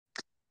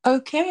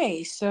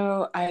Okay,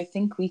 so I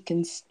think we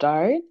can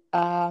start.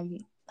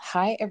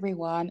 Hi,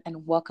 everyone,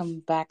 and welcome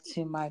back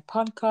to my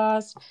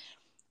podcast.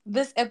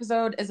 This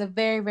episode is a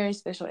very, very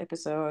special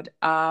episode,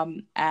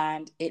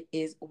 and it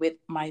is with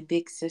my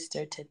big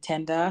sister,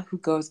 Tatenda, who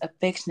goes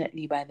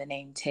affectionately by the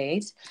name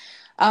Tate.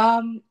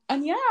 And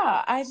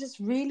yeah, I just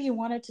really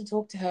wanted to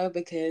talk to her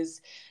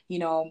because, you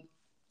know,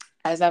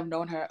 as I've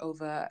known her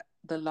over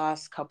the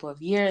last couple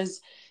of years,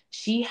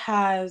 she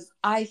has,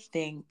 I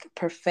think,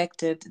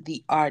 perfected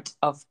the art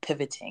of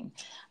pivoting.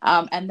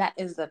 And that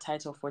is the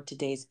title for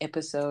today's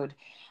episode.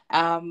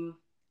 Um,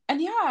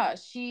 and yeah,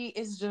 she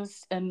is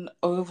just an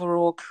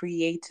overall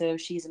creative.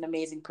 She's an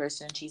amazing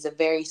person. She's a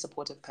very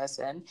supportive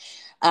person.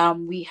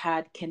 We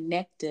had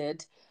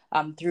connected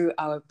through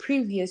our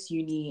previous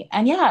uni.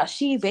 And yeah,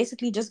 she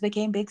basically just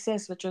became big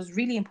sis, which was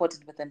really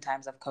important within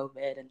times of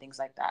COVID and things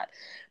like that.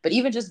 But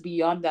even just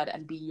beyond that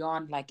and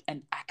beyond like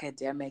an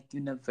academic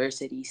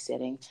university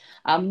setting,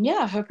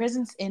 yeah, her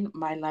presence in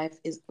my life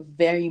is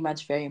very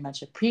much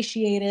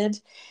appreciated.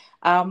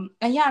 And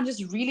yeah, I'm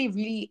just really,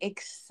 really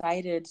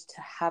excited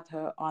to have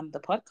her on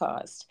the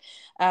podcast.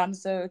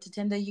 So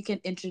Tatenda, you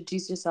can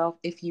introduce yourself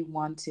if you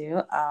want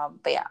to.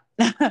 But yeah,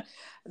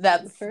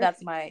 First,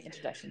 that's my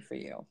introduction for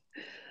you.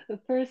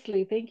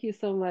 firstly, thank you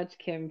so much,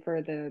 Kim,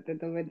 for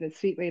the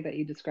sweet way that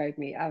you described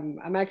me.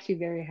 I'm actually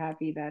very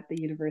happy that the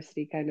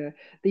university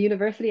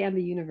and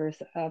the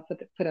universe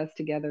put us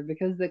together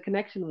because the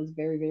connection was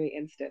very, very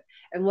instant.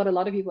 And what a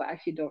lot of people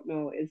actually don't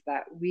know is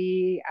that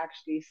we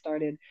actually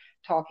started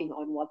talking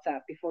on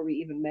WhatsApp before we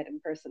even met in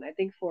person. I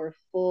think for a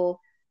full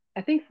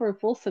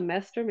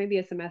semester, maybe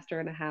a semester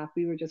and a half,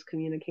 we were just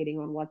communicating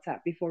on WhatsApp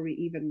before we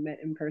even met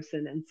in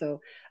person. And so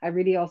I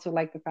really also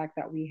like the fact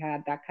that we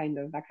had that kind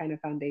of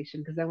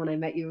foundation because then when I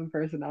met you in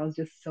person, I was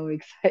just so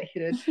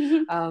excited.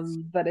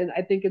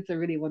 I think it's a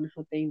really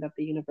wonderful thing that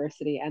the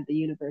university and the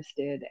universe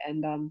did.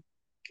 And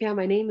yeah,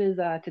 my name is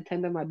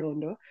Tatenda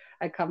Madondo.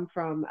 I come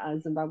from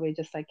Zimbabwe,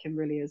 just like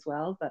Kimberly as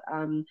well. But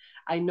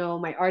I know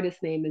my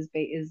artist name is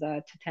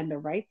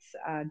Tatenda Writes,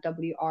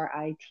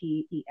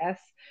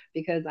 Writes,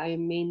 because I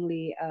am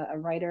mainly a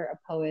writer, a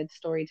poet,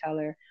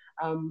 storyteller,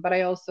 but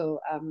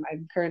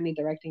I'm currently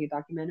directing a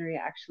documentary.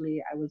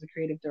 Actually, I was a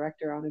creative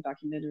director on a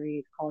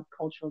documentary called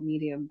Cultural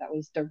Medium that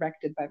was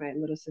directed by my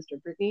little sister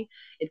Brittany.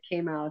 It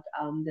came out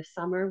this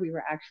summer. We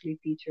were actually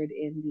featured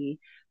in the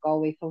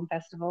Galway Film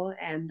Festival,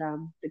 and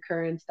the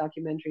current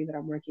documentary that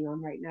I'm working on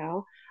right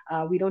now.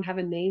 We don't have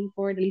a name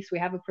for it. At least we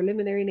have a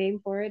preliminary name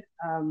for it,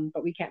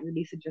 but we can't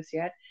release it just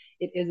yet.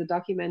 It is a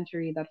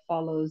documentary that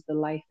follows the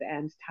life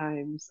and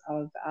times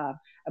of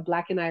a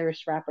black and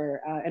Irish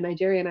rapper, a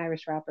Nigerian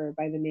Irish rapper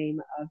by the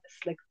name of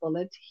Slick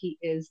Bullet. He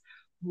is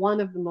one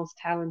of the most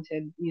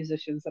talented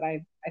musicians that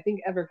I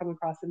think ever come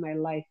across in my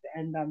life,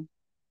 and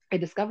I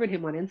discovered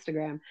him on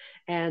Instagram,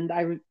 and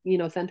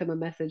sent him a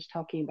message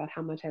talking about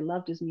how much I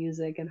loved his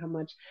music and how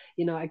much,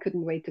 I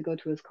couldn't wait to go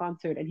to his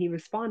concert. And he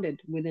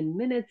responded within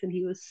minutes, and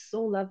he was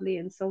so lovely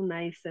and so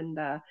nice. And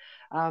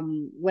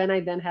when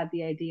I then had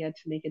the idea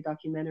to make a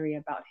documentary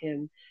about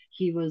him,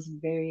 he was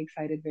very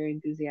excited, very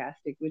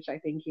enthusiastic, which I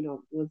think,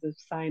 was a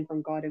sign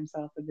from God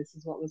himself that this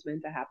is what was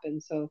meant to happen.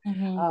 So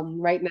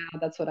Hmm. right now,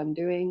 that's what I'm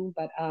doing.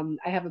 But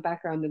I have a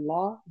background in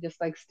law, just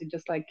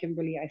like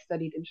Kimberly. I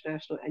studied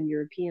international and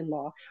European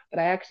law, but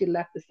I actually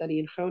left the study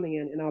in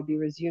Groningen and I'll be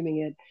resuming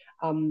it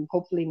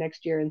hopefully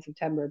next year in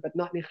September, but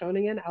not in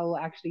Groningen. I will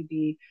actually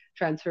be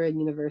transferring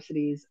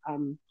universities.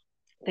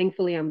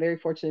 Thankfully, I'm very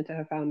fortunate to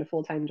have found a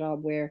full-time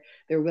job where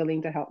they're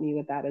willing to help me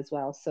with that as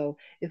well. So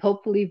if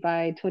hopefully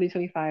by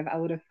 2025 I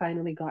would have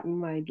finally gotten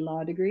my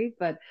law degree.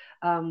 But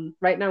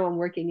right now I'm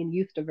working in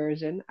youth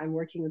diversion. I'm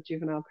working with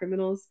juvenile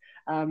criminals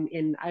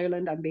in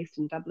Ireland. I'm based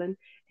in Dublin,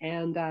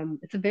 and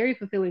it's a very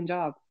fulfilling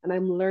job, and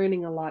I'm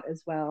learning a lot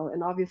as well.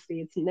 And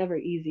obviously, it's never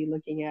easy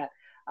looking at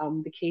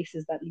the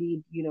cases that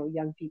lead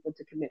young people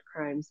to commit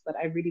crimes. But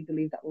I really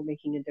believe that we're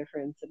making a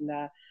difference,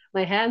 and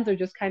my hands are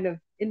just kind of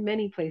in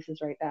many places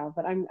right now.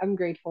 But I'm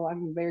grateful.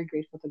 I'm very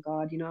grateful to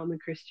God. I'm a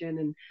Christian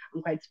and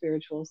I'm quite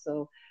spiritual.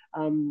 So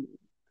um,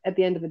 at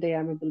the end of the day,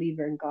 I'm a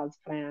believer in God's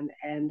plan,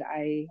 and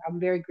I'm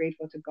very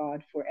grateful to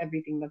God for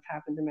everything that's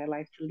happened in my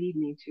life to lead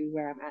me to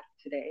where I'm at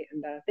today.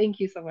 And thank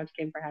you so much,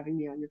 Kim, for having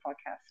me on your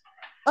podcast.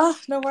 Oh,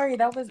 no worry.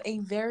 That was a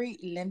very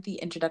lengthy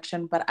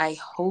introduction, but I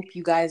hope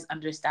you guys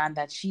understand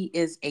that she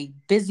is a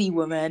busy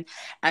woman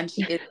and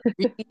she is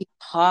really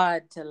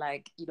hard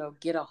to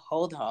get a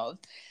hold of.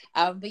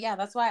 But yeah,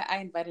 that's why I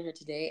invited her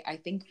today. I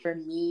think for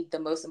me, the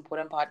most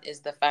important part is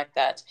the fact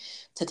that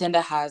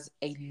Tatenda has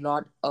a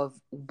lot of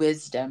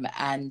wisdom,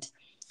 and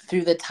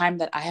through the time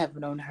that I have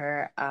known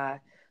her,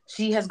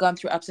 she has gone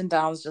through ups and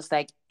downs just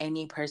like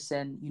any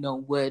person,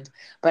 would.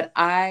 But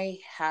I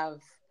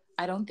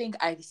don't think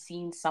I've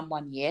seen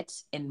someone yet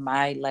in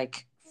my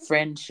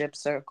friendship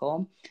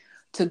circle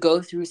to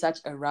go through such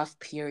a rough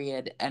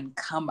period and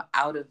come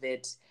out of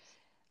it,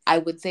 I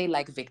would say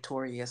like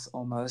victorious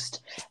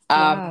almost.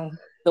 Wow.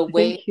 The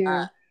way Thank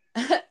you.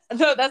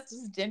 no, that's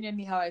just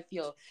genuinely how I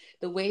feel.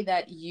 The way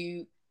that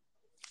you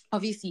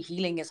obviously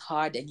healing is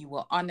hard, and you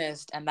were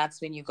honest, and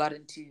that's when you got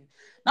into,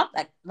 not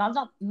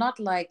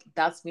like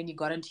that's when you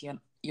got into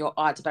your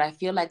art, but I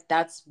feel like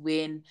that's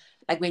when,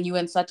 like when you were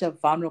in such a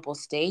vulnerable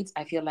state,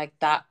 I feel like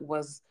that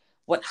was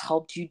what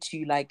helped you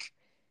to like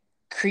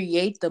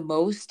create the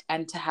most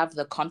and to have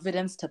the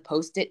confidence to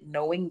post it,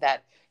 knowing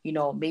that,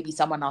 maybe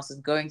someone else is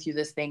going through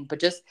this thing, but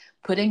just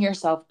putting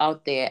yourself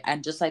out there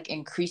and just like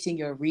increasing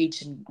your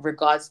reach in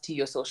regards to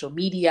your social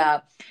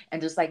media, and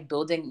just like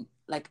building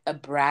like a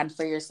brand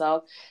for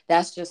yourself.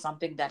 That's just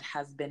something that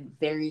has been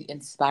very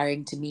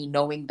inspiring to me,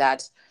 knowing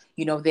that,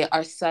 there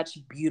are such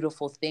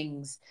beautiful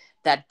things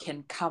that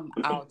can come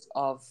out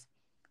of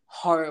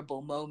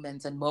horrible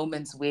moments, and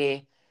moments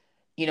where,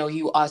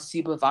 you are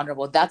super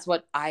vulnerable. That's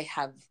what I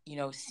have,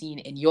 seen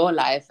in your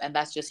life, and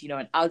that's just,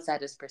 an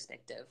outsider's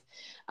perspective.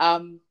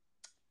 um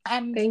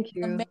and Thank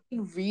the you.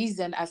 main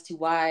reason as to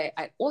why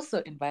I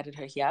also invited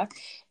her here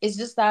is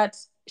just that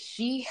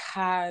she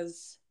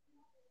has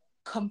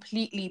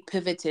completely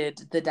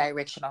pivoted the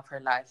direction of her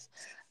life,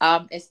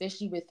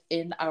 especially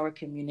within our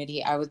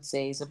community. I would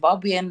say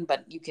Zimbabwean,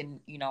 but you can,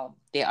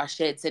 there are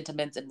shared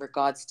sentiments in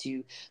regards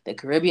to the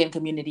Caribbean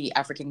community,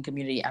 African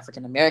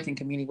American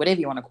community,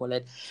 whatever you want to call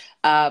it.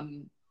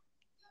 um,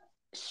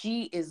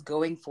 she is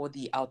going for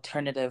the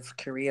alternative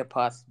career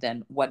path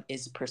than what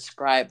is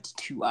prescribed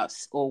to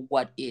us, or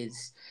what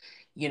is,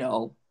 you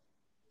know,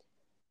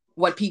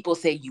 what people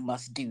say you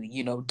must do,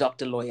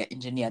 doctor, lawyer,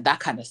 engineer,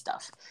 that kind of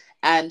stuff.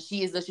 And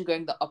she is literally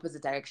going the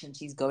opposite direction.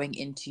 She's going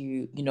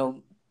into,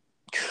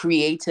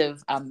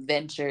 creative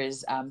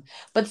ventures,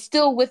 but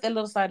still with a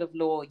little side of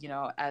law,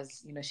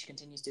 as she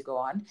continues to go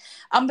on.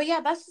 But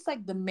yeah, that's just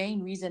like the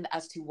main reason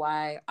as to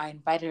why I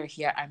invited her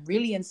here. I'm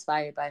really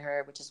inspired by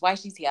her, which is why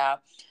she's here.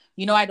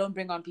 I don't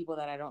bring on people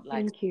that I don't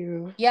like. Thank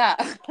you. Yeah,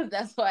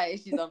 that's why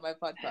she's on my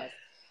podcast.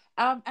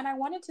 And I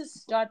wanted to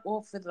start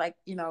off with like,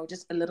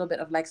 just a little bit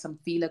of like some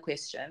feeler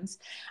questions.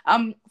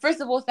 First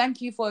of all,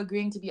 thank you for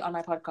agreeing to be on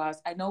my podcast.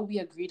 I know we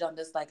agreed on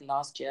this like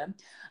last year.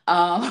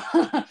 Um,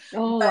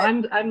 Oh,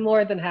 but I'm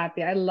more than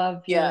happy. I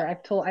love yeah.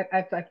 your.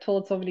 I've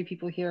told so many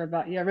people here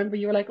about you. I remember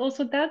you were like, oh,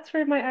 so that's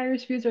where my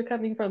Irish views are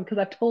coming from because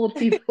I've told Yeah,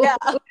 people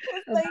I was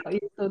about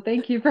like, you. So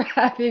thank you for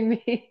having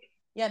me.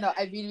 yeah, no,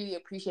 I really, really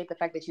appreciate the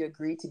fact that you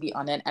agreed to be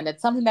on it. And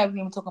it's something that we've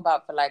been talking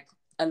about for like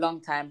a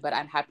long time, but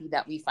I'm happy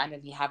that we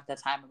finally have the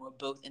time, and we're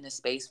both in a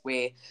space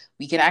where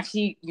we can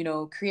actually,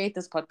 create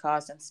this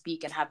podcast and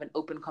speak and have an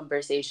open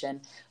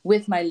conversation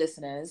with my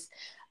listeners.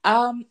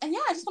 And yeah,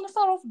 I just want to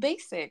start off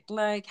basic.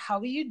 Like, how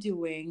are you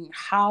doing?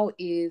 How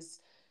is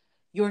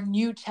your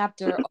new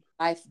chapter of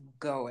life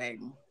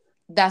going?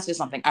 That's just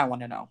something I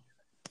want to know.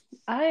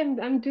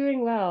 I'm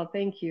doing well,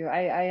 thank you.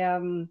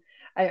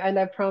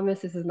 I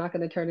promise this is not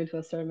going to turn into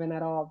a sermon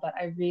at all, but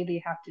I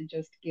really have to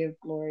just give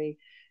glory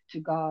to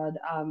God.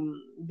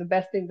 The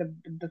best thing,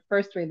 the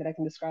first way that I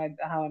can describe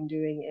how I'm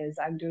doing is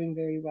I'm doing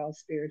very well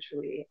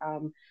spiritually.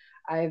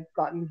 I've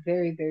gotten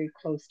very, very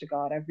close to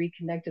God. I've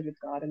reconnected with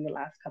God in the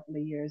last couple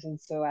of years, and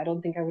so I don't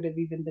think I would have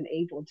even been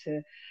able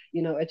to,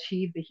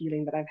 achieve the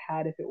healing that I've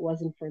had if it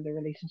wasn't for the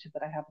relationship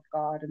that I have with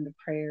God and the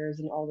prayers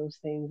and all those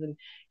things. And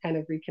kind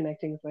of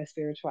reconnecting with my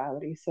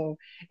spirituality. So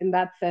in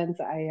that sense,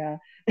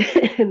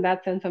 in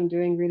that sense, I'm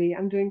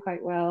doing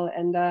quite well.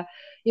 And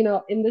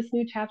in this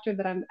new chapter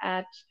that I'm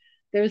at,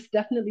 there's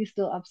definitely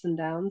still ups and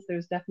downs.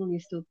 There's definitely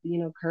still,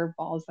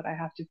 curveballs that I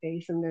have to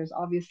face. And there's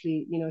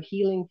obviously,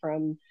 healing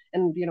from,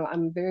 and,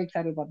 I'm very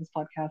excited about this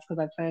podcast because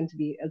I plan to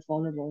be as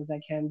vulnerable as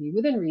I can be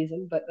within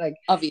reason, but like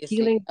Obviously,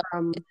 healing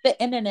from it's the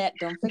internet.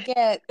 Don't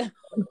forget.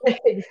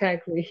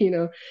 exactly,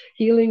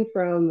 healing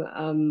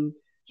from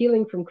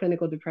healing from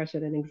clinical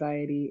depression and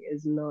anxiety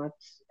is not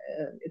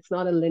it's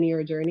not a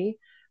linear journey.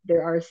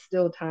 There are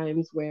still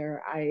times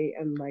where I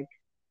am like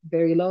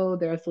very low.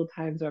 There are still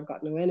times where I've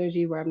got no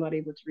energy, where I'm not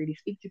able to really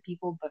speak to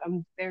people, but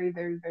I'm very,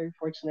 very, very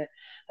fortunate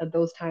that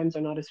those times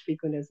are not as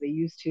frequent as they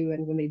used to,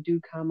 and when they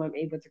do come, I'm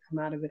able to come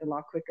out of it a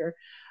lot quicker.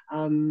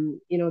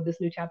 This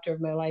new chapter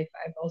of my life,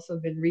 I've also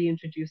been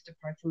reintroduced to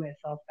parts of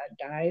myself that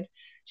died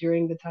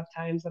during the tough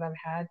times that I've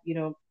had.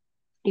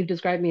 You've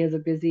described me as a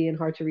busy and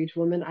hard to reach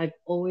woman. I've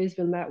always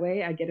been that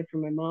way. I get it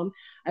from my mom.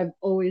 I've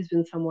always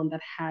been someone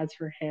that has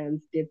her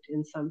hands dipped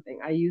in something.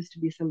 I used to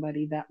be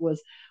somebody that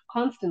was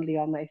constantly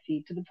on my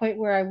feet to the point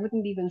where I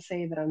wouldn't even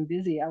say that I'm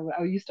busy.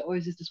 I used to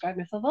always just describe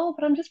myself, oh,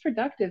 but I'm just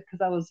productive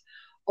because I was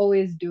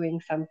always doing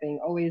something,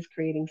 always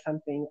creating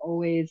something,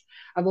 always.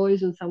 I've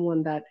always been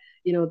someone that,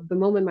 the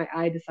moment my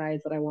eye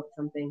decides that I want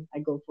something, I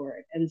go for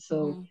it. And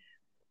so Mhm.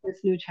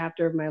 this new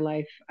chapter of my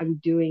life, I'm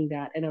doing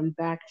that, and I'm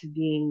back to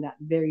being that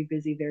very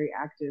busy, very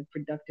active,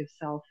 productive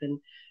self. And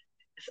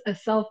a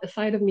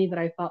side of me that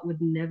I thought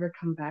would never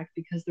come back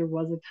because there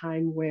was a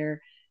time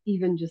where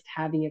even just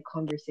having a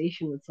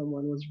conversation with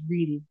someone was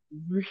really,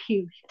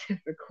 really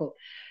difficult.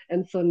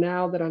 And so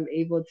now that I'm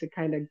able to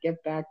kind of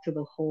get back to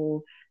the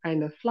whole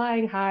kind of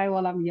flying high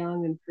while I'm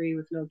young and free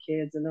with no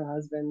kids and no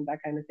husband, that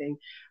kind of thing,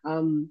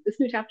 this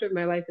new chapter of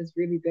my life has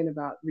really been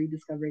about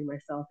rediscovering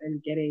myself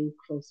and getting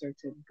closer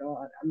to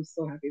God. I'm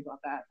so happy about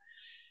that.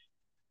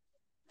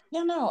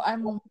 Yeah, no,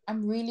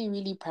 I'm really,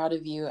 really proud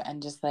of you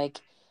and just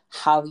like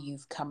how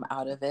you've come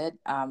out of it.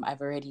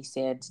 I've already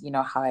said,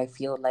 how I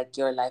feel like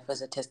your life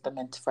was a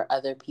testament for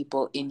other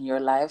people in your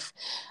life.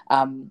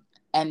 And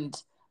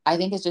I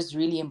think it's just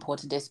really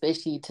important,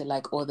 especially to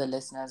like all the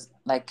listeners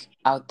like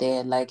out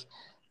there, like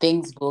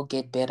things will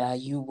get better,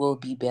 you will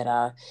be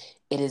better.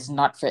 It is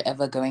not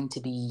forever going to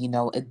be,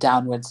 a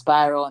downward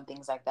spiral and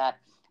things like that.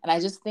 And I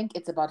just think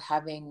it's about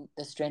having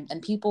the strength,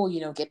 and people,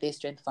 get their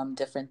strength from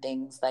different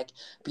things, like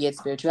be it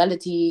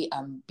spirituality,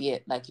 be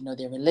it like,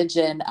 their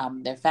religion,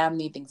 their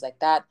family, things like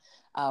that.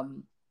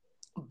 Um,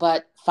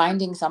 but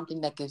finding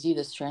something that gives you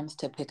the strength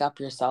to pick up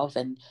yourself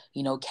and,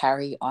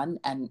 carry on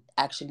and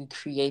actually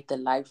create the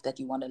life that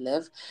you want to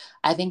live.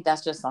 I think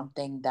that's just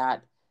something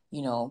that,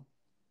 you know,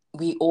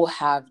 we all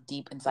have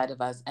deep inside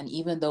of us, and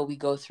even though we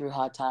go through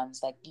hard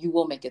times, like you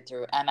will make it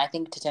through. And I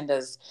think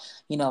Tatenda's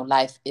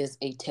life is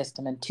a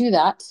testament to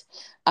that.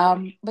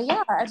 But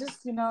yeah, I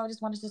just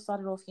just wanted to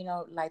start it off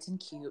light and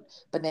cute,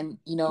 but then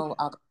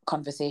our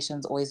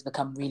conversations always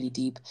become really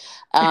deep.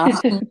 um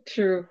True,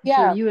 true.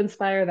 yeah. You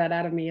inspire that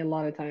out of me a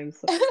lot of times.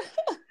 So.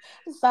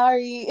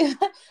 Sorry.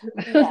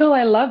 But yeah. No,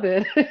 I love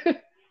it.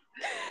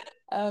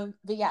 But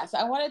yeah, so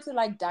I wanted to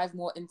like dive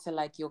more into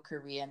like your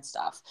career and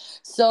stuff.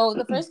 So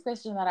the first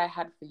question that I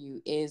had for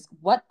you is,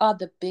 what are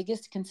the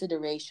biggest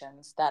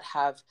considerations that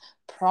have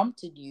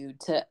prompted you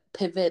to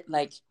pivot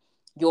like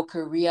your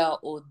career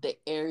or the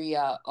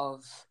area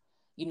of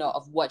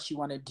of what you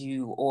want to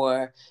do,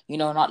 or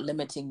not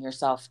limiting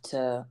yourself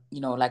to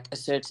like a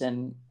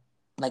certain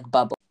like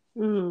bubble.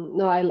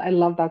 No, I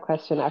love that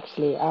question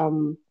actually. I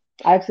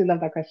absolutely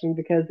love that question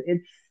because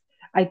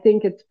I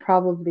think it's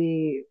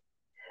probably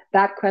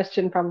that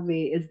question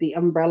probably is the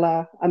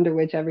umbrella under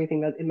which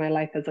everything that in my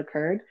life has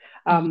occurred.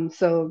 Hmm.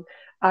 So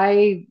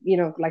I,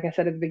 like I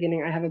said at the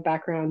beginning, I have a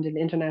background in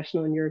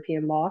international and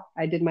European law.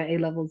 I did my A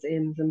levels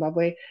in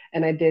Zimbabwe,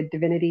 and I did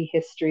divinity,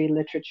 history,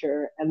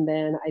 literature, and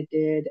then I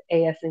did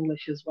AS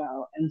English as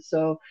well. And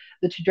so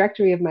the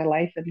trajectory of my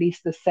life, at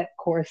least the set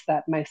course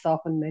that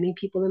myself and many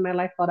people in my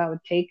life thought I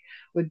would take,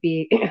 would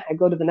be I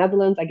go to the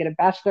Netherlands, I get a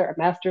bachelor, a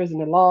master's in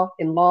law,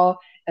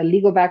 a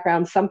legal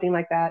background, something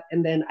like that.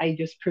 And then I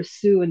just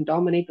pursue and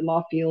dominate the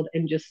law field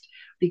and just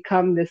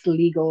become this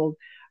legal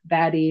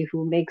baddie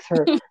who makes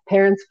her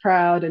parents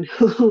proud and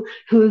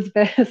who's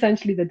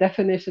essentially the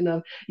definition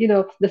of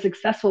the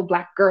successful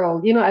black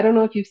girl. I don't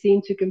know if you've seen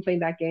To Complain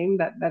That Game,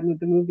 that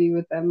the movie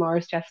with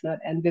Morris Chestnut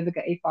and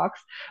Vivica A. Fox,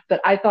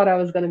 but I thought I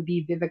was going to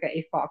be Vivica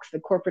A. Fox,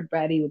 the corporate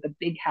baddie with the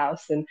big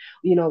house and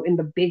in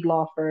the big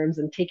law firms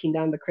and taking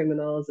down the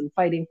criminals and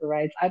fighting for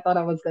rights. I thought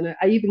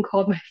I even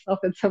called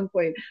myself at some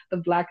point the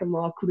Black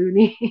Amal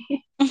Clooney.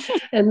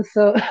 And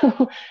so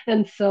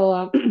and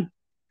so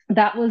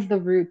that was the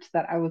route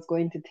that I was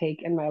going to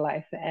take in my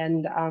life.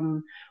 And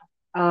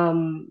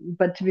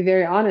but to be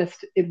very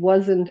honest, it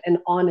wasn't an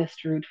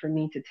honest route for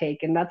me to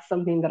take. And that's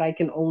something that I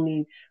can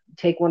only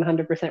take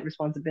 100%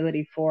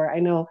 responsibility for. I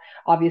know,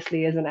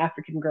 obviously, as an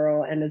African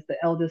girl and as the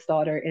eldest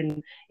daughter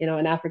in,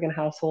 an African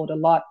household, a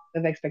lot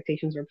of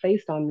expectations were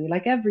placed on me,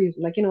 like every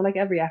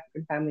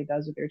African family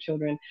does with their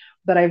children.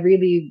 But I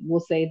really will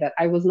say that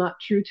I was not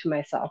true to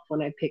myself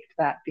when I picked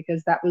that,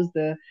 because that was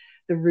the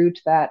route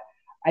that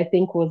I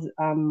think was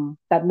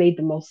that made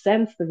the most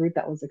sense, the route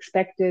that was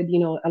expected.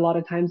 A lot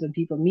of times when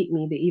people meet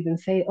me, they even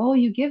say, "Oh,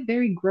 you give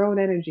very grown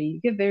energy,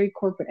 you give very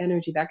corporate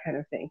energy," that kind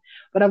of thing.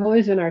 But I've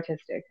always been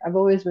artistic. I've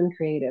always been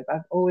creative.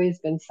 I've always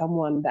been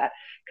someone that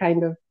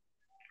kind of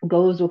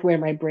goes with where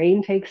my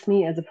brain takes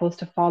me as opposed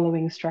to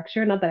following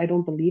structure. Not that I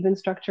don't believe in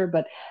structure,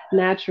 but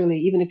naturally,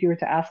 even if you were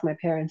to ask my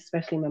parents,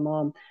 especially my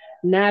mom,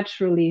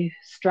 naturally,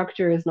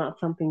 structure is not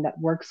something that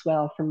works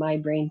well for my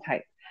brain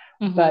type.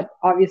 Hmm. But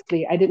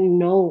obviously, I didn't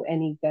know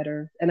any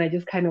better. And I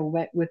just kind of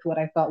went with what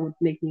I thought would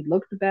make me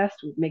look the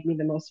best, would make me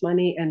the most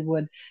money, and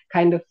would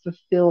kind of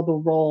fulfill the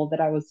role that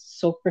I was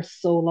for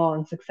so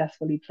long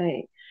successfully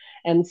playing.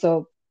 And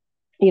so,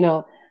 you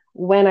know,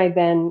 when I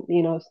then,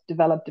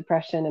 developed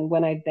depression, and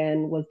when I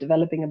then was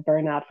developing a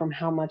burnout from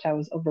how much I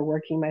was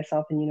overworking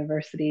myself in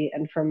university,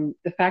 and from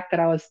the fact that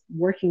I was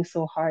working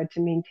so hard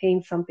to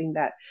maintain something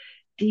that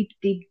deep,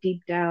 deep,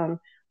 deep down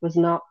was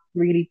not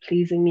really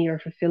pleasing me or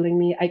fulfilling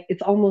me.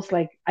 It's almost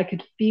like I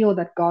could feel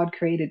that God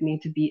created me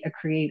to be a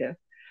creative,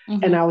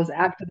 and Hmm. I was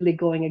actively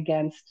going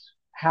against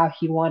how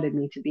He wanted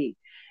me to be.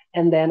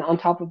 And then on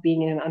top of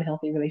being in an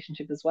unhealthy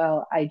relationship as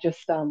well, I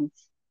just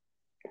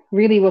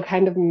really what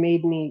kind of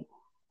made me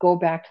go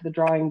back to the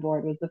drawing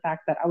board was the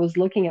fact that I was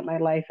looking at my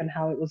life and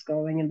how it was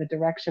going and the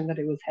direction that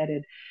it was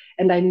headed.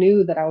 And I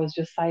knew that I was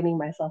just signing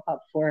myself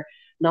up for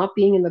not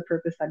being in the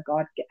purpose that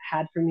God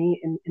had for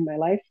me in my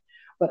life,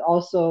 but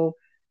also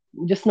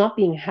just not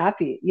being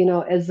happy.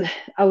 As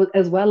I was,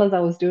 as well as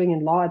I was doing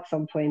in law, at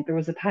some point there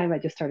was a time I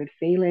just started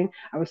failing.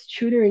 I was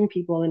tutoring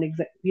people in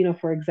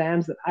for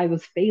exams that I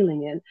was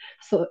failing in.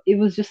 So it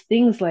was just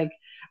things like,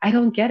 I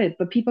don't get it,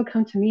 but people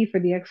come to me for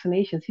the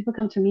explanations, people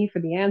come to me for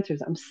the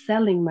answers. I'm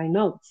selling my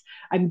notes,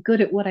 I'm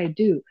good at what I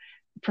do.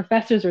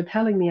 professors are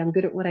telling me I'm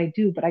good at what I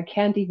do, but I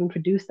can't even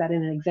produce that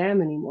in an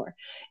exam anymore.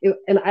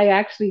 And I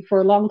actually,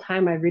 for a long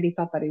time, I really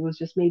thought that it was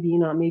just maybe,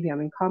 maybe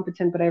I'm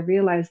incompetent, but I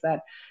realized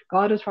that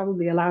God was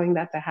probably allowing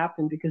that to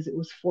happen because it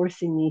was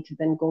forcing me to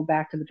then go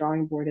back to the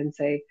drawing board and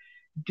say,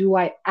 do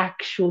I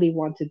actually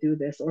want to do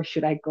this or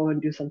should I go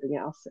and do something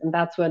else? And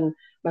that's when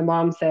my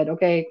mom said,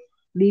 okay,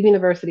 leave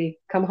university,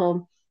 come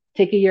home,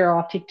 take a year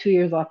off, take 2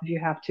 years off if you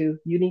have to.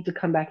 You need to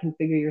come back and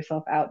figure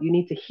yourself out. You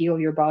need to heal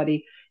your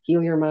body,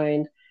 heal your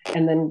mind.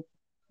 And then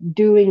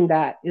doing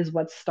that is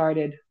what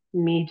started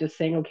me just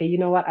saying, okay, you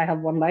know what? I have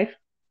one life.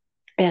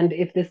 And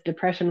if this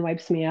depression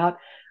wipes me out,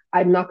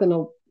 I'm not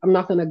gonna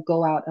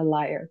go out a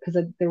liar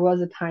because there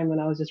was a time when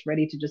I was just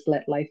ready to just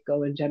let life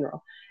go in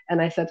general.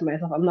 And I said to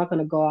myself, I'm not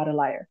gonna go out a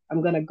liar.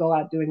 I'm gonna go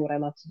out doing what I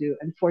love to do.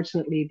 And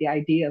fortunately, the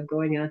idea of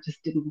going out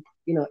just didn't,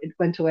 it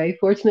went away.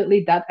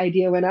 Fortunately, that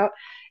idea went out,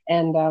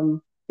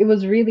 and it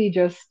was really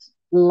just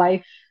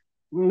life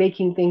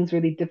making things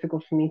really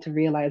difficult for me to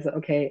realize that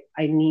okay,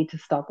 I need to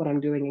stop what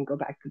I'm doing and go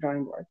back to the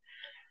drawing board.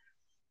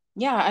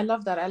 Yeah, I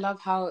love that. I love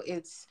how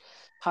it's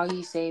how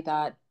you say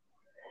that,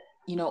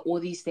 all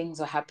these things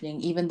are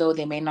happening, even though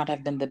they may not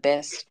have been the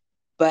best,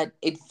 but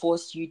it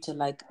forced you to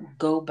like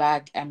go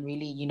back and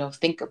really,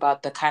 think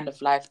about the kind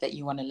of life that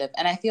you want to live.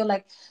 And I feel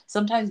like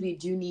sometimes we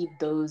do need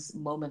those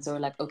moments where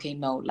we're like, okay,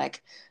 no,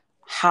 like,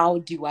 how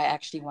do I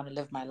actually want to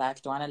live my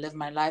life? Do I want to live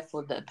my life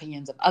for the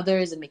opinions of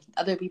others and making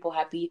other people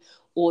happy?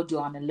 Or do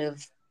I want to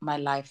live my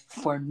life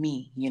for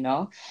me? And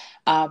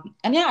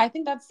yeah, I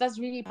think that's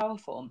really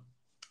powerful.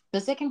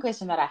 The second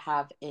question that I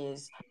have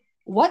is,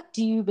 what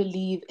do you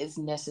believe is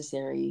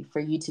necessary for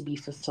you to be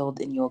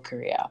fulfilled in your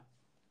career?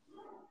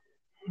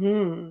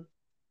 Hmm.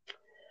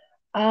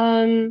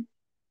 Um,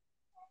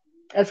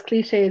 as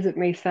cliche as it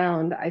may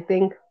sound, I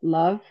think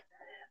love.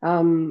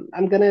 I'm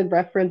going to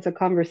reference a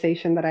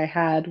conversation that I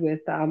had with,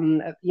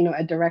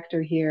 a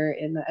director here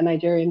a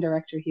Nigerian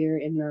director here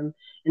in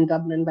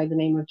Dublin by the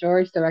name of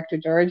George, Director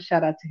George.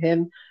 Shout out to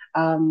him.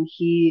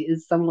 He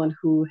is someone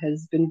who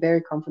has been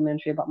very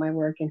complimentary about my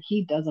work, and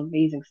he does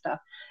amazing stuff.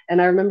 And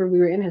I remember we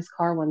were in his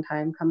car one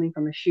time coming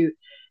from a shoot,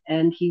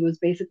 and he was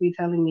basically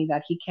telling me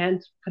that he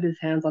can't put his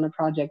hands on a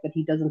project that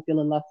he doesn't feel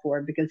a love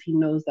for because he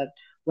knows that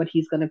what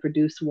he's going to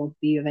produce won't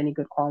be of any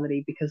good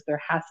quality because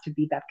there has to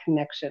be that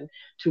connection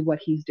to what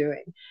he's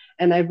doing.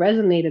 And I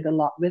resonated a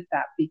lot with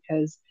that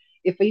because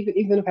if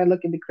even if I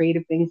look at the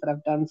creative things that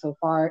I've done so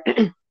far,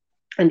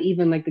 and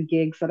even like the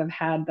gigs that I've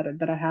had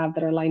that I have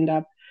that are lined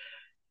up,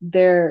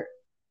 there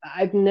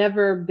I've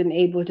never been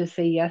able to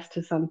say yes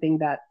to something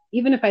that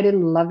even if I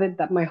didn't love it,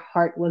 that my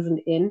heart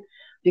wasn't in. Mhm.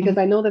 Because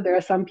I know that there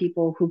are some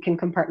people who can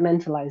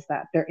compartmentalize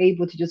that. They're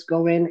able to just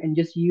go in and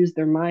just use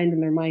their mind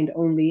and their mind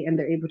only, and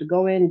they're able to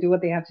go in, do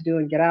what they have to do,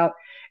 and get out.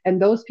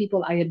 And those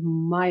people I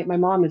admire. My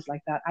mom is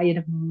like that. I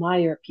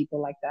admire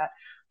people like that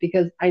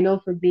because I know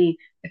for me,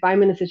 if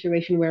I'm in a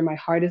situation where my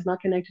heart is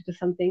not connected to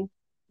something,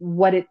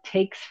 what it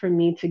takes for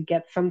me to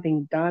get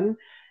something done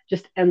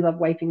just ends up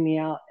wiping me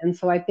out. And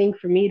so I think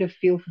for me to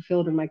feel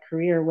fulfilled in my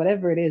career,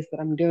 whatever it is that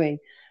I'm doing,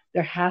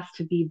 there has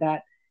to be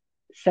that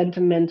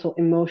sentimental,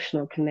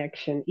 emotional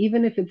connection,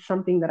 even if it's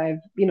something that I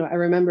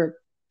remember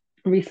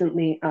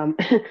recently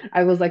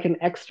I was like an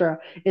extra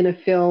in a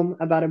film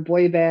about a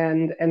boy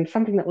band and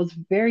something that was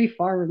very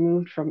far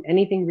removed from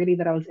anything really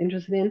that I was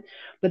interested in.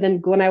 But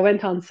then when I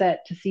went on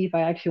set to see if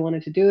I actually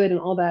wanted to do it and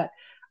all that,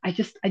 I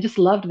just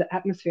loved the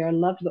atmosphere. I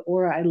loved the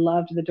aura. I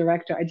loved the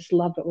director. I just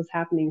loved what was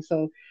happening.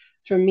 So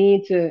for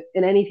me to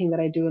in anything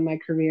that I do in my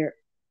career,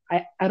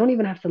 I don't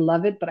even have to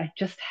love it, but I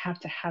just have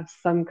to have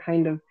some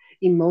kind of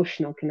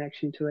emotional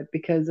connection to it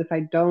because if I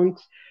don't,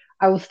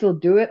 I will still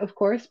do it, of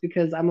course,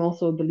 because I'm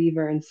also a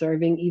believer in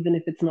serving, even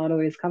if it's not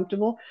always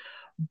comfortable.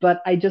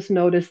 But I just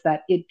noticed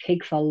that it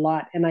takes a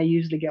lot, and I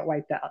usually get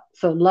wiped out.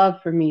 So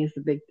love for me is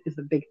the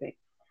big thing.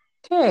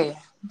 Okay,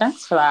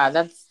 thanks for that.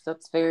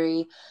 That's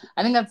very,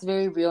 I think that's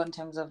very real in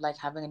terms of like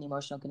having an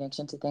emotional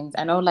connection to things.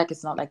 I know like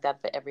it's not like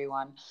that for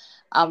everyone.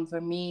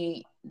 For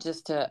me,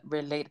 just to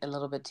relate a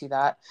little bit to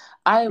that,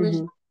 I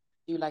originally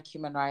Hmm. do like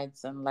human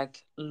rights and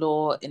like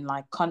law in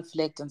like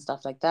conflict and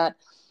stuff like that.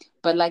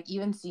 But like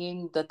even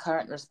seeing the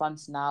current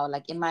response now,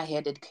 like in my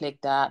head, it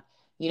clicked that,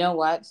 you know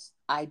what?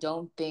 I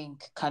don't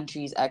think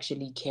countries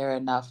actually care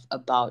enough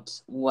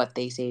about what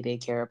they say they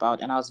care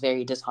about. And I was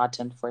very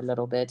disheartened for a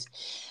little bit.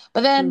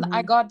 But then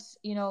I Hmm. got,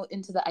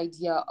 into the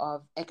idea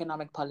of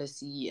economic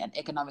policy and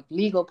economic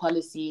legal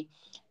policy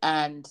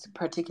and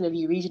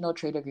particularly regional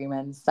trade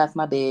agreements. That's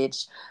my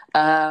bitch.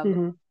 Um,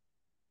 Hmm.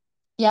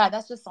 yeah,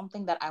 that's just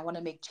something that I want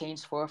to make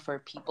change for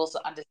people. So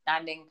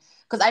understanding,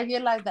 because I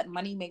realize that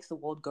money makes the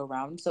world go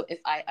round. So if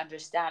I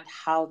understand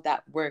how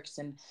that works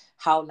and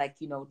how like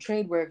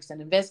trade works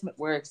and investment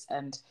works,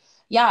 and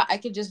yeah, I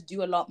could just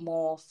do a lot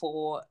more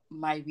for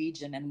my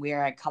region and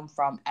where I come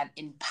from and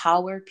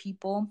empower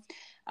people,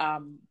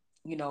 um,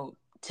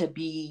 to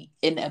be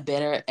in a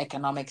better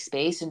economic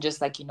space. And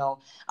just like I'm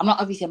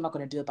not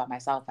going to do it by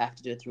myself. I have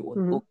to do it through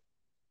Hmm.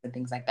 and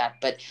things like that.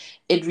 But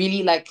it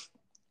really like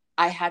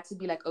I had to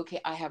be like, okay,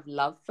 I have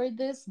love for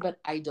this, but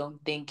I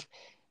don't think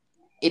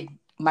it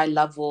my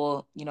love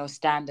will,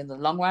 stand in the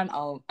long run,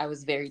 I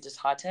was very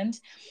disheartened.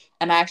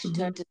 And I actually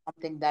Hmm. turned to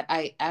something that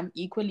I am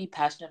equally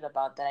passionate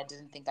about that I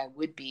didn't think I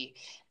would be,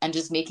 and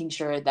just making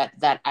sure that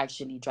that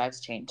actually drives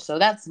change. So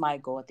that's my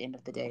goal at the end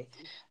of the day.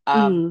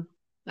 Um, Mm.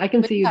 I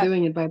can but see you yeah,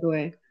 doing it, by the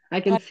way. I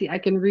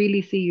can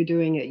really see you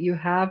doing it. You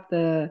have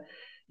the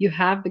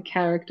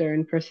character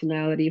and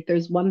personality. If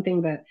there's one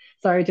thing that,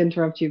 sorry to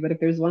interrupt you, but if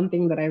there's one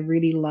thing that I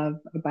really love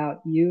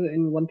about you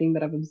and one thing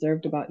that I've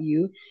observed about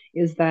you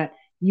is that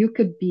you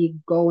could be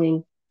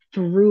going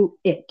through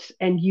it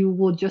and you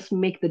will just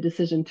make the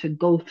decision to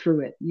go through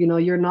it. You know,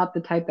 you're not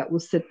the type that will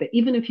sit there.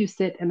 Even if you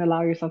sit and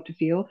allow yourself to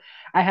feel,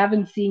 I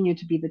haven't seen you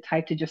to be the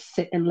type to just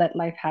sit and let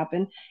life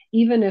happen,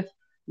 even if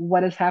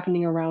what is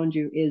happening around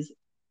you is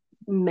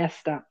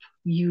messed up.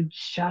 You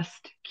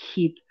just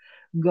keep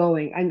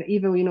going. And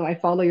even, I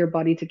follow your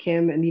body to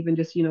Kim, and even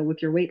just,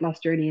 with your weight loss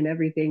journey and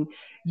everything,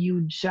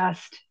 you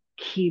just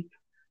keep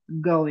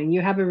going.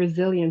 You have a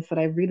resilience that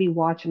I really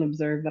watch and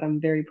observe that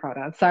I'm very proud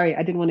of. Sorry,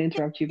 I didn't want to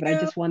interrupt you, but I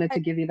thank just wanted you. to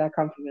give you that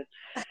compliment.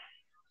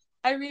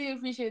 I really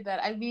appreciate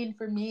that. I mean,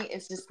 for me,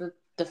 it's just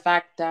the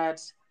fact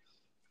that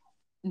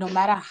no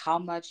matter how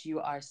much you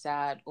are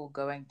sad or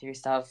going through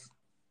stuff,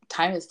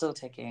 time is still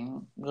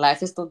ticking.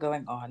 Life is still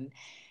going on.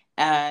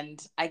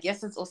 And I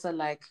guess it's also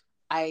like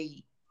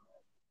I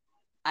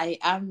I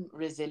am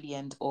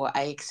resilient, or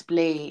I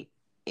explain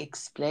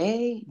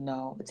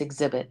no, it's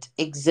exhibit,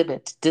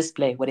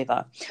 display,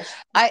 whatever.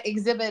 I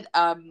exhibit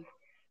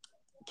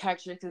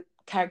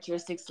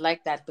characteristics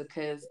like that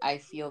because I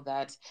feel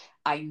that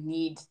I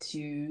need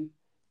to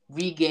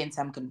regain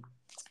some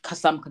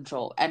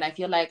control, and I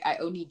feel like I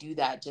only do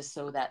that just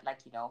so that, like,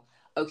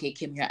 okay,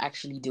 Kim, you're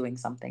actually doing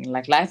something.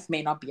 Like, life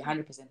may not be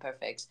 100%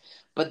 perfect,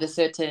 but the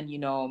certain,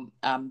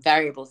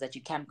 variables that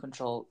you can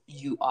control,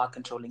 you are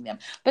controlling them.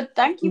 But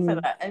thank you for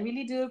Mm. that. I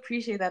really do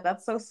appreciate that.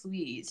 That's so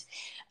sweet.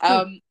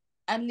 Hmm.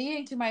 And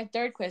leading to my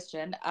third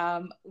question,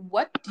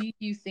 what do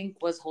you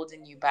think was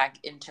holding you back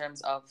in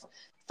terms of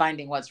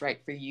finding what's right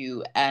for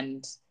you?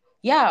 And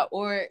yeah,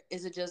 or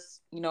is it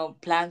just,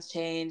 plans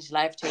change,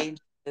 life changes?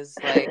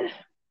 Like,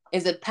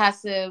 is it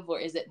passive, or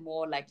is it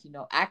more like,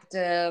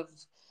 active?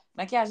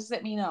 Like, yeah, just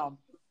let me know.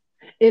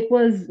 It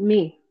was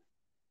me.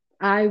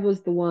 I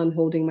was the one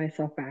holding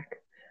myself back.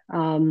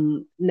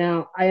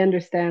 Now, I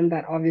understand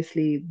that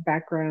obviously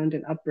background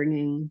and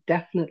upbringing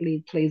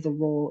definitely plays a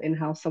role in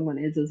how someone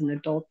is as an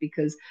adult,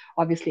 because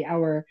obviously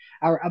our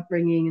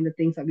upbringing and the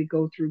things that we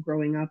go through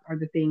growing up are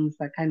the things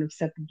that kind of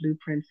set the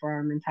blueprint for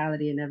our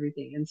mentality and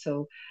everything. And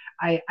so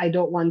I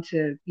don't want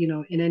to,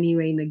 in any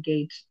way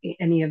negate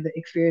any of the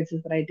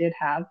experiences that I did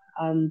have.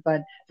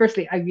 But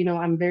firstly,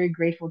 I'm very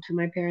grateful to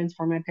my parents,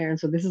 for my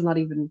parents. So this is not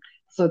even,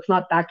 so it's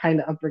not that kind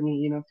of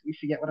upbringing,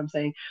 if you get what I'm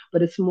saying.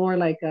 But it's more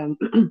like,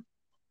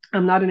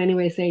 I'm not in any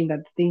way saying that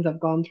the things I've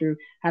gone through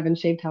haven't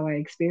shaped how I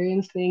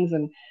experience things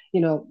and,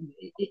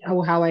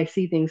 how I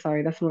see things.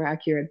 Sorry, that's more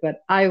accurate. But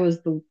I was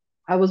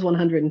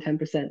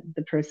 110%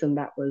 the person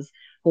that was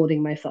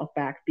holding myself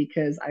back,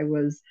 because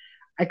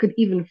I could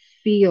even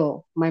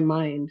feel my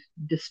mind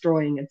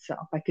destroying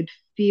itself. I could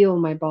feel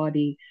my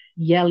body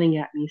yelling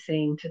at me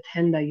saying,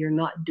 Tatenda, you're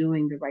not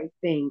doing the right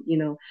thing.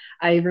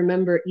 I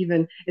remember,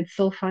 even, it's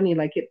so funny,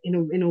 like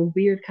in a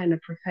weird kind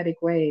of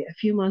prophetic way, a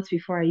few months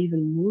before I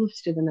even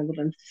moved to the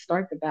Netherlands to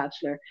start the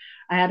bachelor,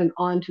 I had an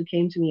aunt who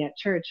came to me at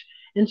church,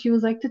 and she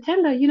was like,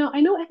 Tatenda,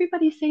 I know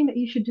everybody's saying that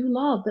you should do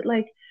law, but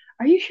like,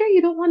 are you sure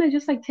you don't want to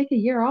just like take a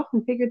year off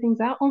and figure things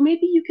out? Or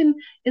maybe you can,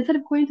 instead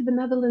of going to the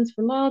Netherlands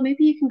for law,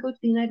 maybe you can go to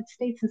the United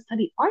States and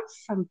study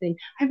arts something.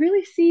 I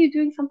really see you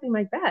doing something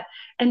like that.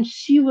 And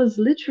she was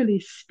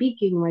literally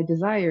speaking my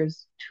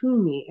desires to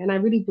me. And I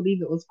really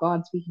believe it was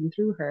God speaking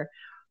through her.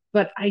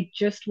 But I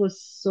just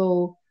was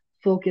so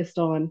focused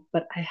on,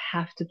 but I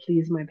have to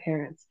please my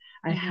parents.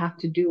 I have Hmm.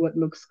 to do what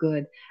looks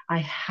good. I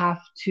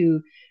have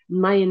to,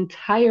 my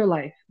entire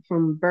life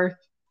from birth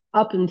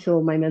up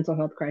until my mental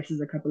health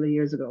crisis a couple of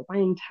years ago, my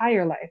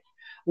entire life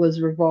was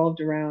revolved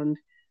around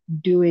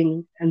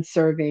doing and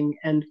serving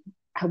and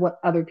what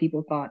other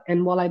people thought.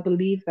 And while I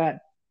believe that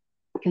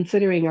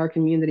considering our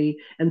community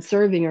and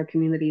serving our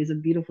community is a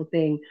beautiful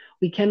thing,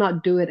 we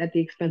cannot do it at the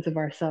expense of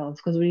ourselves.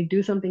 Because when we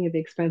do something at the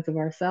expense of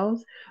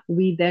ourselves,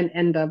 we then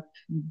end up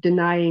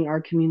denying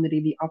our community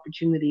the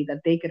opportunity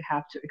that they could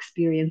have to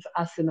experience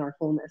us in our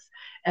fullness.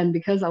 And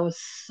because I was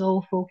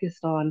so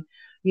focused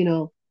you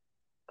know,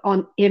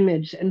 on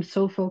image and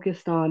so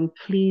focused on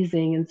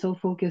pleasing and so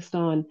focused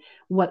on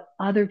what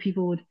other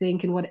people would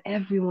think and what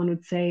everyone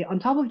would say, on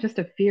top of just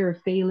a fear of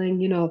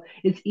failing.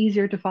 It's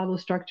easier to follow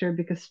structure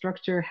because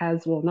structure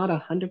has, well, not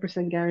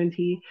 100%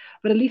 guarantee,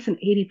 but at least an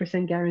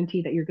 80%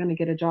 guarantee that you're going to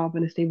get a job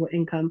and a stable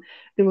income.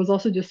 There was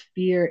also just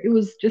fear. It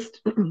was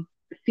just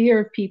fear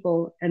of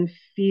people and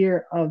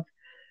fear of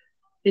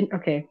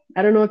okay,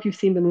 I don't know if you've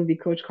seen the movie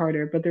Coach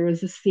Carter, but there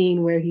was a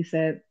scene where he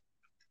said,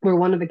 where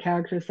one of the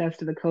characters says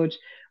to the coach,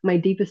 my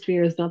deepest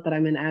fear is not that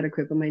I'm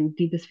inadequate, but my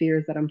deepest fear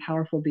is that I'm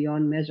powerful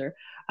beyond measure.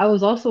 I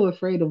was also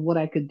afraid of what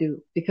I could do,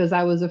 because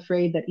I was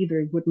afraid that either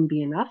it wouldn't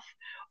be enough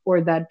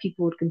or that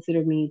people would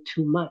consider me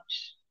too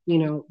much.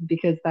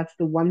 because that's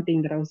the one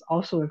thing that I was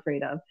also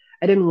afraid of.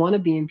 I didn't want to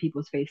be in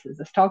people's faces.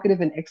 As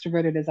talkative and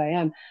extroverted as I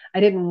am,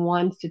 I didn't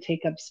want to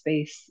take up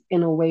space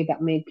in a way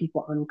that made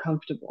people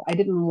uncomfortable. I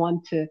didn't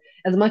want to,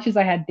 as much as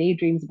I had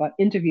daydreams about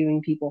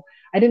interviewing people,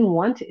 I didn't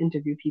want to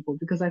interview people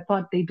because I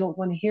thought they don't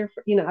want to hear,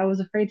 I was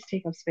afraid to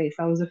take up space.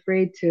 I was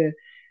afraid to,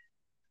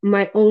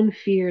 my own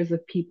fears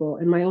of people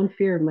and my own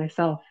fear of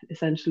myself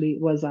essentially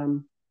was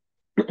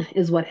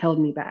is what held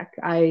me back.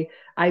 I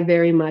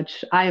very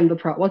much I am the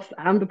what's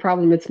I'm the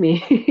problem, it's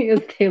me,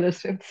 as Taylor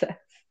Swift says.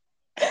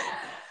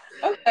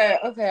 Okay,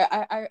 okay.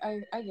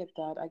 I get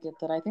that. I get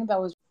that. I think that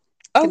was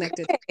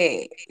Connected.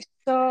 okay.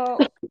 So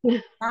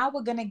now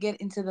we're gonna get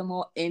into the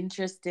more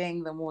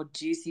interesting, the more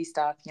juicy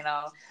stuff, you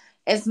know.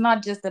 It's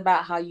not just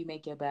about how you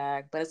make your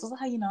bag, but it's also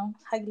how you know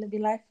how you live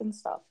your life and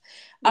stuff.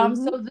 Hmm.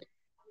 So this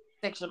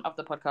section of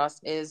the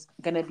podcast is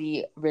gonna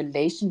be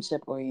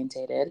relationship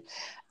orientated.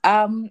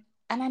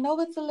 And I know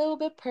it's a little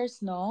bit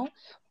personal,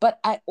 but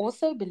I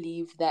also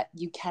believe that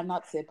you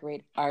cannot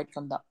separate art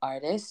from the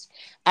artist.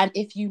 And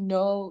if you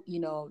know,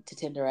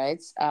 Tatenda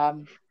writes,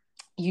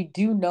 you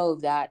do know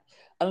that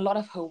a lot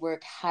of her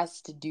work has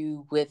to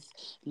do with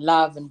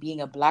love and being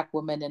a black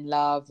woman in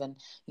love and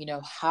you know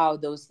how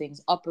those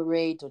things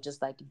operate or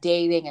just like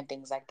dating and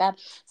things like that.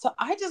 So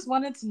I just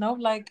wanted to know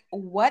like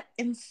what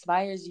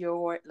inspires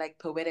your like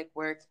poetic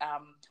work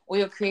or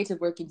your creative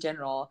work in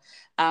general.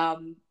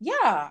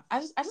 Yeah, I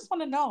just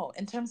want to know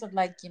in terms of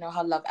like you know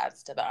how love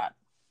adds to that.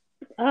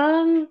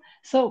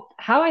 So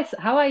how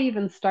I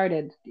even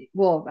started,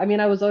 well, I mean,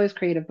 I was always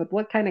creative, but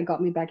what kind of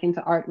got me back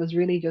into art was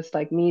really just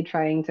like me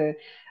trying to,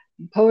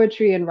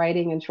 poetry and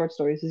writing and short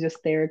stories was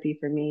just therapy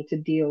for me to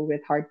deal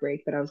with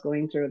heartbreak that I was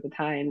going through at the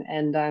time.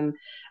 And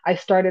I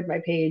started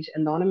my page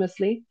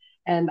anonymously.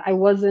 And I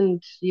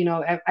wasn't,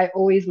 I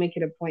always make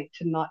it a point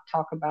to not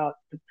talk about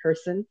the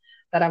person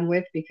that I'm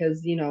with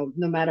because, no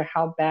matter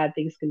how bad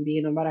things can be,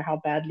 no matter how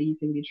badly you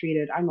can be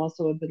treated, I'm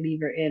also a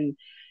believer in,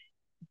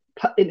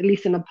 at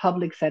least in a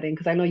public setting,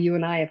 because I know you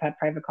and I have had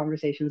private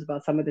conversations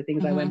about some of the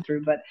things I Mm-hmm. went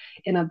through, but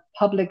in a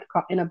public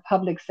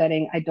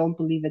setting, I don't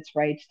believe it's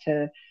right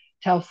to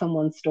tell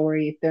someone's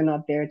story if they're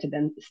not there to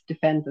then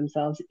defend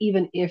themselves,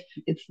 even if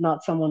it's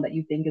not someone that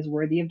you think is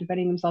worthy of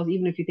defending themselves,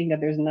 even if you think that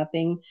there's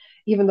nothing,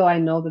 even though I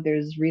know that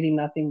there's really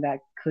nothing that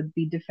could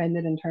be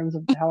defended in terms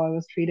of how I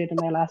was treated in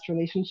my last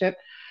relationship.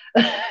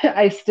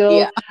 I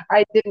still, Yeah.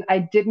 I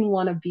didn't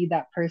want to be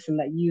that person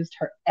that used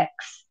her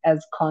ex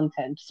as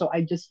content. So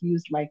I just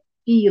used my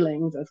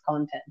feelings as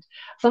content.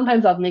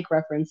 Sometimes I'll make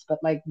reference, but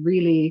like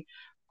really,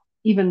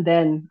 even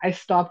then, I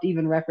stopped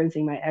even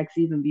referencing my ex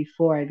even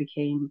before I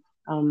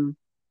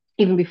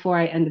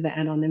ended the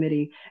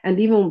anonymity. And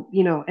even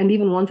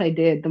once I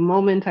did, the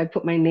moment I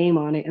put my name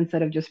on it,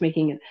 instead of just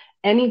making it,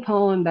 any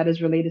poem that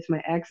is related to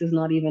my ex is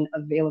not even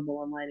available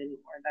online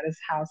anymore. That is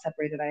how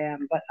separated I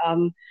am. But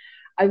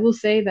I will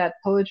say that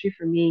poetry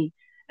for me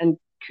and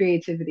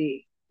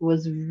creativity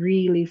was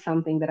really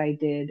something that I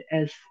did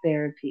as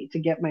therapy to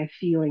get my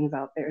feelings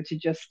out there, to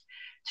just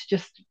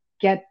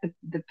get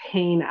the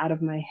pain out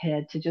of my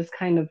head, to just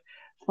kind of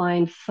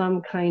find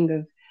some kind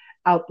of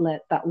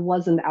outlet that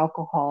wasn't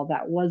alcohol,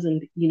 that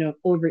wasn't,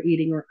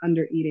 overeating or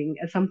undereating,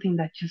 as something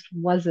that just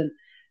wasn't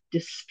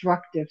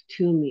destructive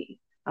to me.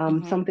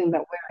 Mm-hmm. Something that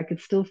where I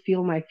could still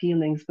feel my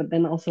feelings, but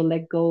then also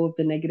let go of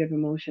the negative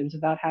emotions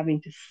without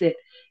having to sit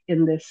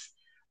in this,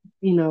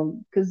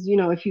 because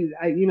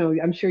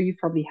if I'm sure you've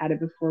probably had it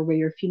before where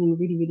you're feeling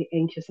really, really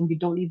anxious and you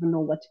don't even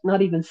know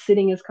not even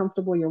sitting is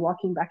comfortable. You're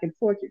walking back and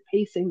forth, you're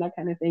pacing, that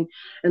kind of thing.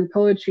 And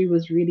poetry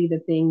was really the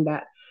thing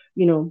that,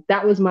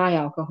 that was my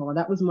alcohol,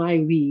 that was my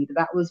weed,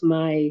 that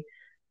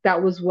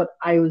was what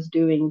I was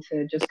doing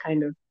to just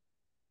kind of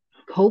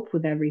cope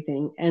with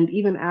everything. And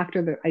even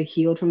after I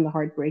healed from the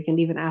heartbreak,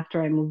 and even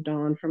after I moved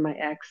on from my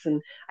ex,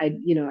 and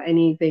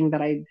anything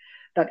that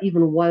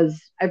even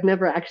was, I've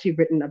never actually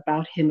written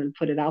about him and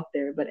put it out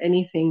there, but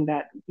anything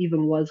that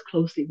even was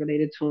closely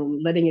related to him,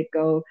 letting it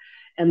go,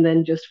 and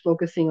then just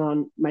focusing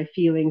on my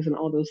feelings and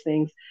all those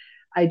things.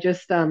 I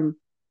just,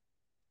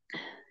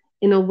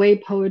 in a way,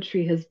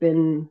 poetry has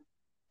been,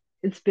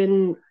 it's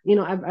been,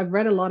 I've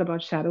read a lot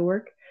about shadow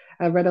work.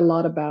 I've read a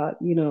lot about,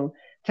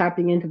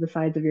 tapping into the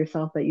sides of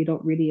yourself that you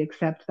don't really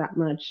accept that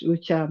much,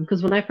 which,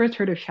 because when I first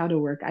heard of shadow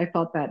work, I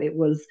thought that it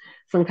was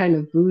some kind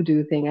of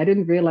voodoo thing. I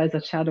didn't realize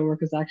that shadow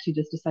work is actually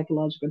just a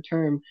psychological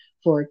term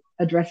for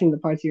addressing the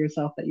parts of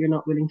yourself that you're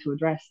not willing to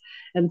address.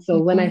 And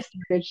so when I Mm-hmm.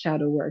 started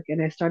shadow work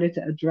and I started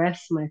to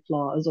address my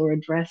flaws or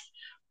address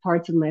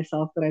parts of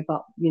myself that I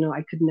thought,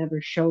 I could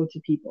never show to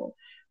people,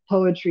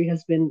 poetry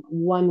has been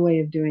one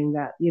way of doing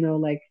that.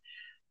 Like,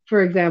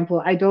 for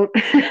example, I don't,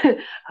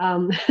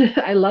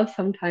 I love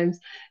sometimes,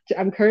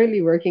 I'm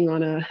currently working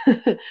on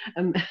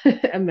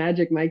a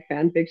Magic Mike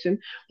fan fiction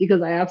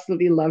because I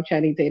absolutely love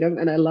Channing Tatum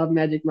and I love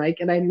Magic Mike.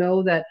 And I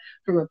know that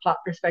from a plot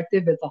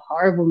perspective, it's a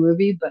horrible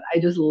movie, but I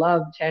just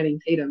love Channing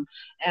Tatum.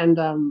 And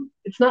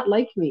it's not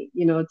like me,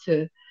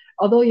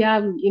 although, yeah,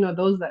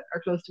 those that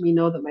are close to me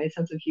know that my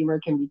sense of humor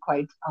can be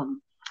quite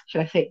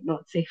should I say,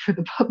 not safe for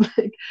the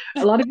public.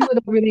 A lot of people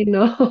don't really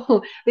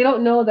know. They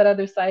don't know that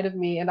other side of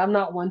me, and I'm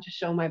not one to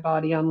show my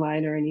body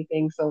online or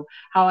anything. So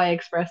how I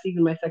express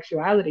even my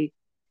sexuality,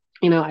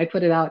 I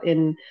put it out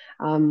in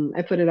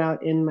I put it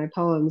out in my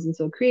poems. And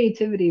so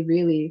creativity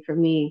really for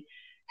me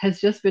has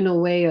just been a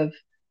way of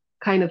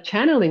kind of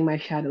channeling my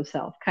shadow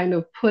self, kind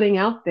of putting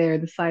out there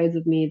the sides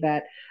of me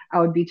that I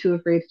would be too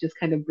afraid to just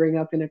kind of bring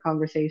up in a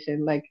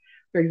conversation. Like,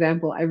 for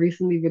example, I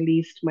recently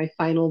released my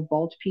final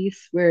vault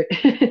piece where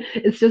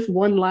it's just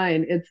one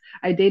line. It's,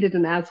 I dated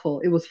an asshole.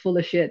 It was full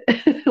of shit.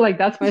 Like,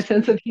 that's my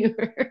sense of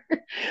humor.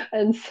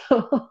 and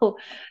so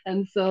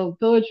and so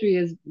poetry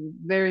is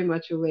very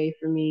much a way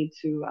for me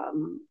to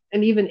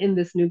and even in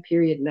this new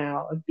period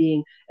now of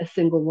being a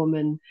single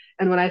woman,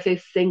 and when I say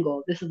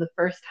single, this is the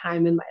first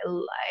time in my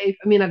life.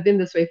 I mean, I've been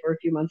this way for a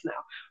few months now,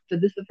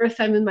 but this is the first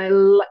time in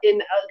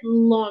in a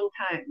long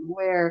time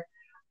where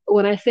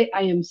when I say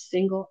I am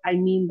single, I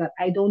mean that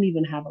I don't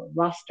even have a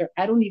roster.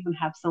 I don't even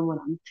have someone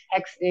I'm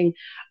texting.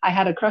 I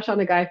had a crush on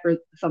a guy for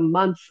some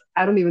months.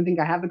 I don't even think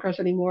I have a crush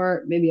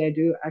anymore. Maybe I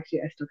do.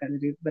 Actually, I still kind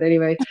of do. But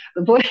anyway,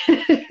 the point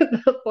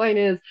the point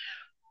is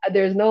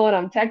there's no one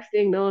I'm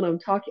texting, no one I'm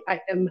talking.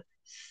 I am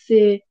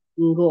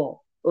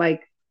single.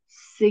 Like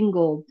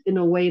single in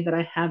a way that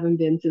I haven't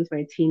been since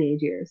my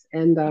teenage years.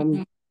 And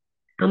Mhm.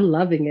 I'm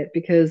loving it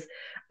because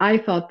I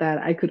thought that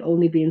I could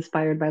only be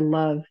inspired by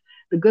love,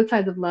 the good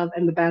sides of love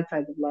and the bad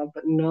sides of love.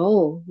 But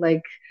no,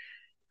 like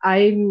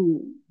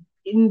I'm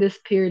in this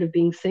period of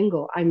being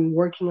single. I'm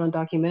working on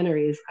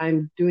documentaries.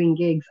 I'm doing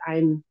gigs.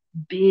 I'm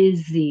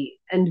busy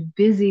and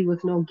busy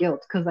with no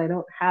guilt because I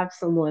don't have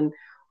someone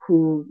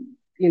who,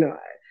 you know,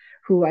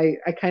 who I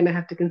kind of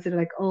have to consider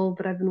like, oh,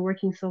 but I've been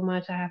working so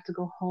much. I have to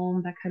go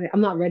home. That kind of,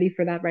 I'm not ready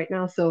for that right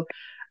now. So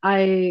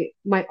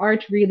my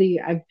art really,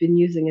 I've been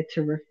using it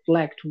to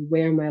reflect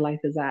where my life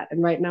is at.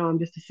 And right now I'm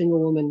just a single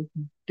woman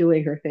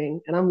doing her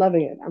thing and I'm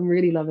loving it. I'm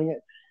really loving it.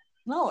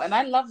 No, and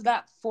I love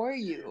that for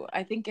you.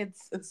 I think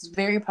it's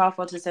very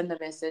powerful to send a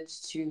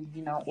message to,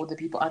 all the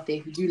people out there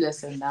who do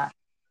listen that,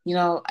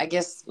 I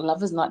guess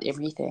love is not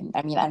everything.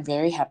 I mean, I'm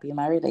very happy in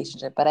my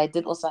relationship, but I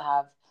did also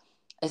have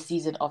a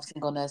season of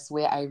singleness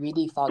where I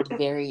really felt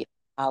very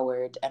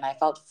empowered and I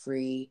felt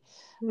free.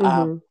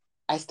 Um, Hmm.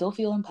 I still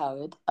feel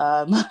empowered.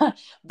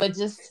 But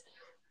just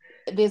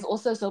there's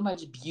also so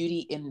much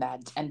beauty in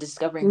that and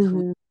discovering who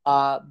you Hmm.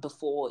 are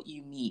before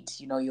you meet,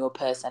 your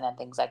person and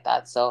things like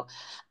that. So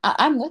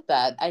I'm with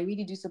that. I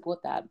really do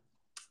support that.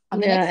 On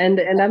the Yeah, next,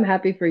 and I'm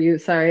happy for you.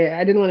 Sorry,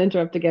 I didn't want to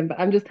interrupt again, but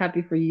I'm just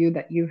happy for you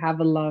that you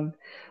have a love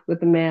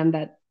with a man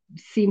that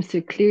seems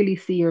to clearly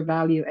see your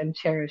value and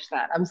cherish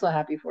that. I'm so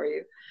happy for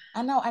you.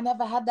 I know I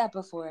never had that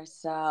before.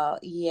 So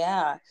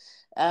yeah,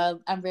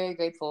 I'm very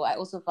grateful. I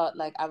also felt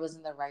like I was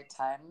in the right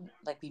time,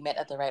 like we met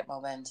at the right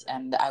moment,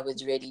 and I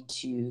was ready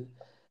to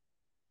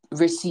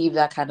receive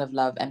that kind of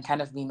love and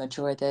kind of be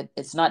mature with it.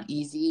 It's not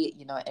easy,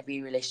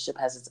 every relationship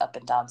has its up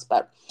and downs,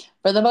 but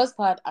for the most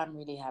part, I'm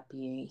really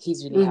happy.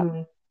 He's really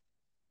happy.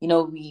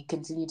 Hmm. We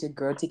continue to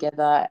grow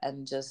together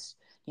and just,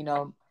 I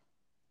don't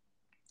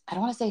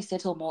want to say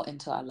settle more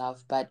into our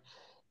love, but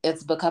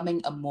it's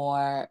becoming a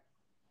more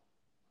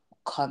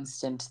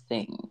constant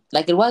thing.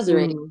 Like it was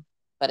already, Hmm.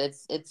 but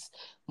it's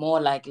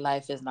more like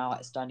life is now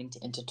starting to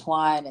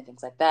intertwine and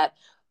things like that.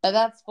 But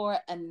that's for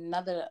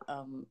another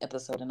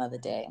episode, another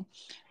day.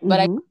 But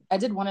I Hmm. I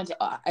did want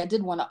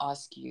to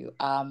ask you,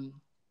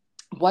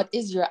 what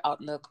is your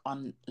outlook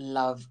on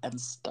love and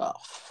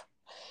stuff?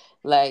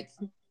 Like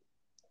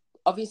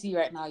obviously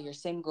right now you're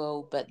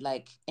single, but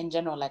like in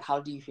general, like how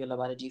do you feel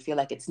about it? Do you feel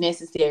like it's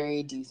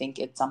necessary? Do you think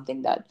it's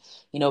something that,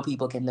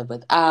 people can live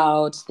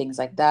without, things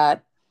like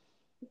that?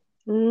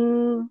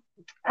 Mm,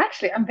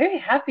 actually, I'm very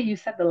happy you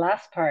said the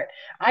last part.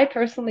 I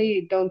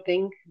personally don't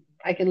think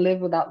I can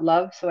live without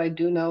love, so I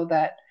do know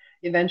that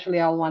eventually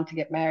I'll want to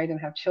get married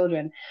and have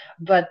children.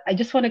 But I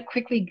just want to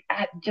quickly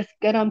just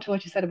get on to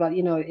what you said about,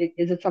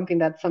 is it something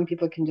that some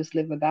people can just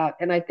live without?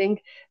 And I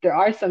think there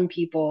are some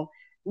people,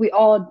 we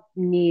all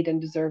need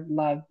and deserve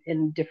love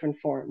in different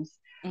forms.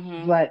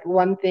 Mm-hmm. But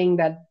one thing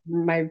that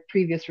my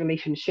previous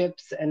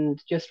relationships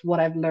and just what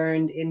I've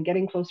learned in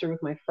getting closer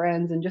with my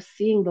friends and just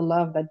seeing the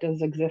love that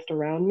does exist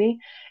around me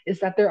is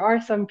that there are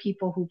some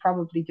people who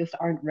probably just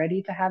aren't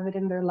ready to have it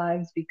in their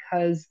lives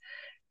because,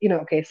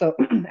 okay, so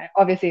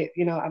obviously,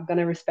 I'm going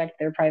to respect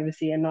their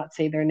privacy and not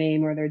say their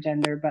name or their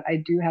gender, but I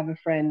do have a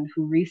friend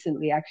who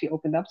recently actually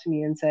opened up to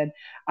me and said,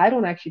 I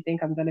don't actually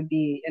think I'm going to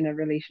be in a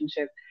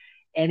relationship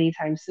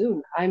anytime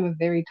soon. I'm a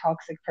very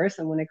toxic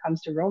person when it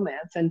comes to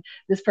romance. And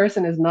this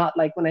person is not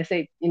like, when I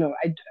say,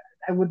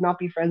 I would not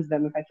be friends with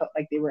them if I felt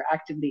like they were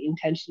actively,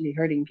 intentionally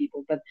hurting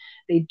people, but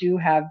they do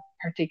have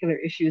particular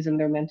issues in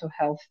their mental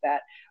health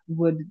that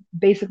would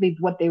basically,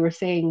 what they were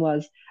saying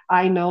was,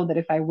 I know that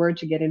if I were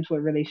to get into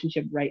a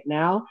relationship right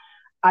now,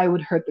 I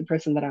would hurt the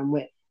person that I'm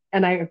with.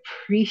 And I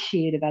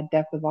appreciated that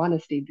depth of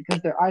honesty because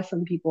there are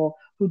some people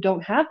who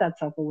don't have that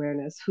self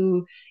awareness,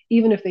 who,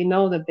 even if they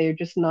know that they're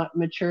just not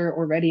mature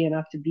or ready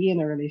enough to be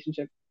in a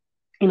relationship,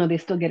 they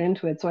still get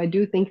into it. So I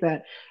do think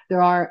that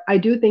I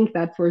do think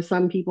that for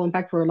some people, in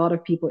fact for a lot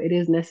of people, it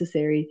is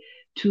necessary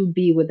to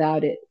be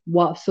without it,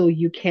 so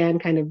you can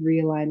kind of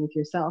realign with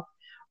yourself.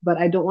 But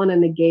I don't want to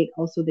negate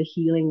also the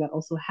healing that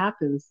also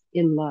happens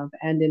in love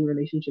and in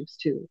relationships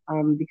too,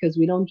 because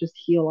we don't just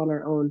heal on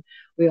our own,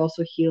 we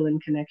also heal in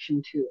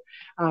connection too.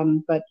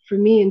 But for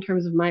me, in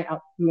terms of my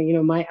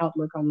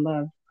outlook on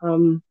love,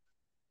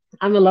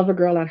 I'm a lover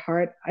girl at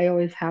heart. I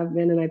always have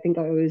been, and I think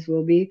I always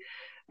will be.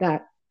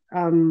 That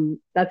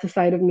that's a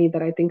side of me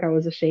that I think I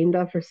was ashamed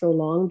of for so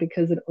long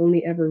because it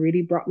only ever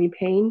really brought me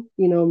pain.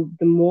 The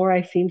more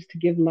I seemed to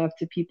give love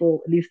to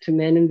people, at least to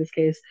men in this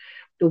case,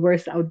 the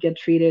worse I would get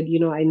treated.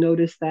 I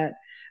noticed that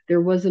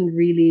there wasn't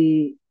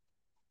really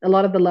a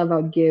lot of the love I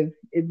would give.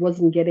 I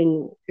wasn't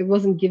getting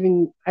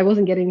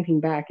anything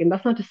back. And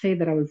that's not to say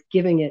that I was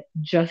giving it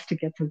just to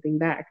get something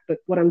back. But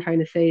what I'm trying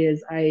to say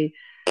is I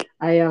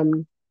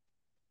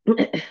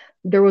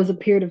there was a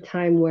period of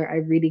time where I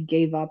really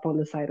gave up on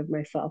the side of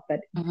myself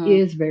that Mm-hmm.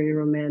 is very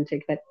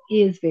romantic, that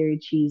is very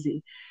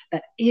cheesy,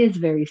 that is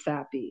very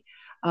sappy.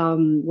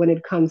 When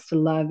it comes to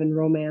love and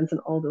romance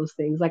and all those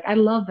things, like I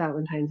love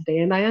Valentine's Day,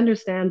 and I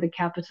understand the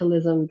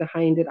capitalism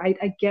behind it.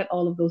 I get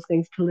all of those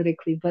things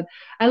politically, but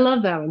I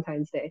love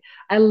Valentine's Day.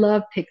 I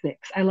love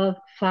picnics. I love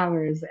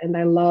flowers, and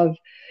I love,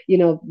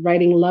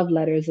 writing love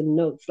letters and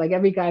notes. Like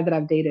every guy that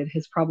I've dated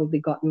has probably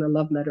gotten a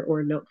love letter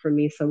or a note from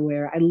me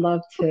somewhere. I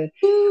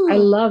Ooh.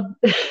 love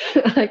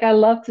like I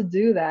love to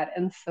do that.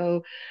 And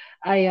so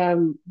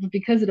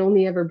because it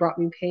only ever brought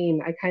me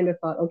pain, I kind of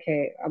thought,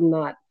 okay,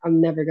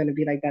 I'm never going to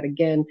be like that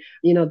again.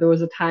 There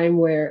was a time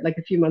where, like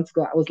a few months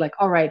ago, I was like,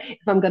 all right,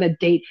 if I'm going to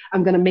date,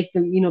 I'm going to make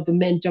them, the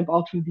men jump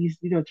all through these,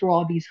 through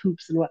all these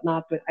hoops and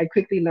whatnot. But I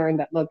quickly learned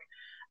that, look,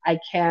 I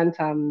can't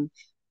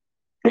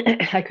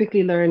I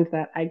quickly learned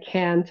that I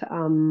can't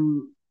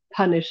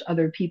punish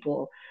other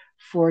people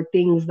for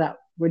things that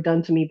were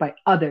done to me by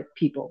other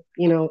people.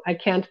 I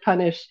can't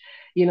punish,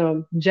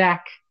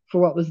 Jack for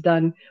what was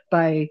done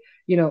by,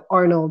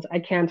 Arnold. I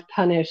can't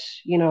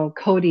punish,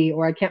 Cody,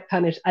 or I can't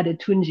punish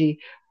Adetunji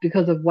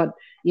because of what,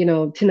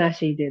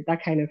 Tinashe did,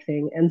 that kind of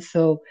thing. And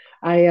so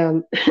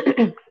I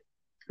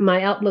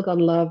my outlook on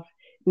love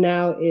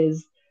now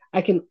is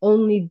I can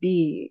only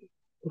be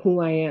who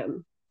I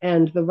am.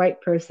 And the right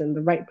person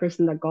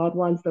that God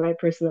wants, the right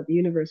person that the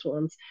universe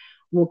wants,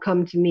 will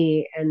come to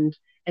me and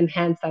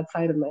enhance that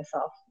side of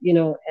myself.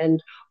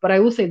 But I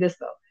will say this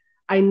though,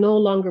 I no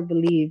longer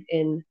believe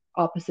in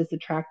opposites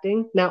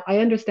attracting. Now I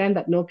understand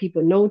that no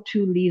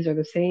two leaves are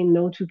the same,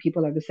 no two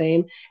people are the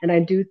same. And I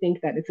do think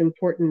that it's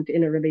important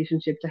in a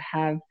relationship to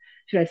have,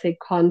 should I say,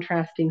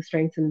 contrasting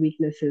strengths and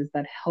weaknesses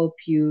that help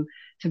you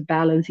to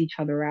balance each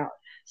other out.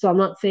 So I'm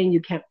not saying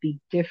you can't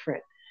be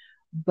different,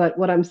 but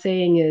what I'm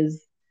saying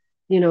is,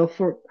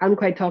 for I'm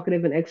quite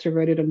talkative and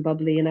extroverted and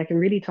bubbly, and I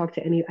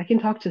can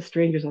talk to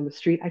strangers on the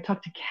street. I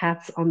talk to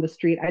cats on the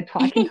street. I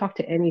can talk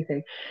to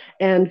anything.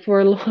 And for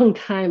a long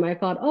time, I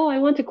thought, oh, I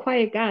want a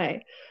quiet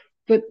guy.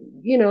 But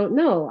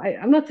no,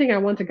 I'm not saying I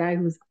want a guy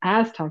who's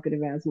as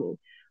talkative as me,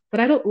 but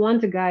I don't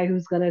want a guy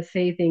who's gonna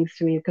say things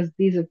to me because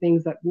these are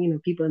things that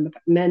people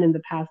men in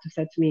the past have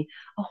said to me.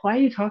 Oh, why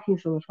are you talking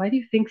so much? Why do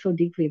you think so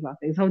deeply about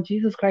things? Oh,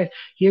 Jesus Christ,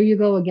 here you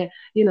go again.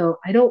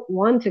 I don't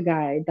want a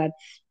guy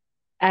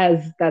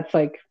that's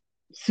like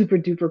super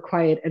duper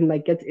quiet and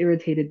like gets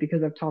irritated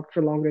because I've talked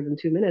for longer than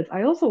 2 minutes.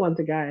 I also want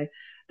a guy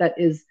that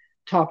is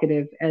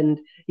talkative and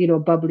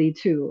bubbly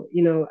too.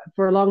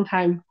 For a long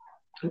time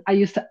I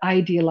used to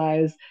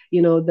idealize,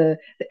 the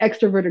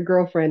extroverted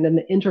girlfriend and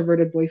the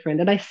introverted boyfriend.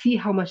 And I see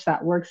how much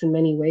that works in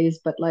many ways,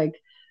 but like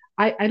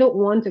I don't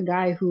want a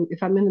guy who,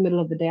 if I'm in the middle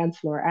of the dance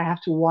floor, I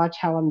have to watch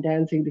how I'm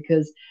dancing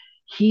because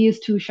he is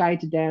too shy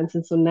to dance.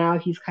 And so now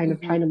he's kind of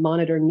Mm-hmm. trying to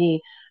monitor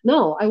me.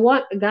 No, I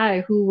want a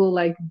guy who will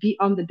like be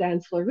on the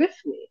dance floor with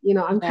me.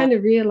 I'm Yeah. kind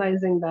of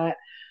realizing that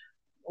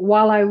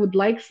while I would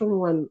like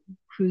someone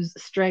whose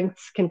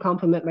strengths can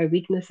complement my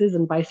weaknesses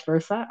and vice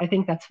versa, I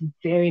think that's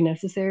very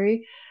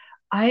necessary.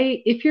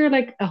 If you're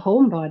like a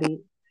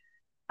homebody,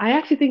 I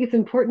actually think it's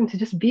important to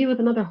just be with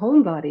another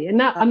homebody. And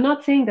not, I'm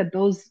not saying that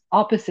those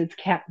opposites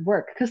can't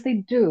work because they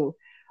do.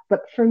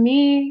 But for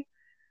me,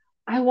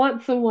 I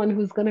want someone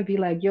who's going to be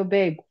like, yo,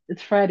 babe,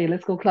 it's Friday,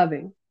 let's go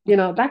clubbing.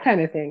 That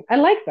kind of thing. I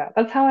like that.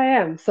 That's how I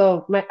am.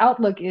 So my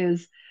outlook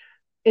is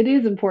it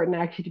is important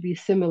actually to be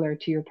similar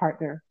to your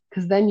partner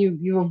because then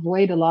you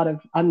avoid a lot of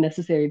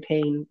unnecessary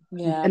pain.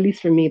 Yeah. At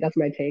least for me, that's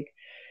my take.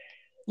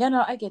 Yeah,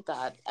 no, I get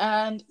that.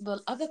 And the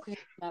other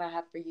question that I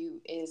have for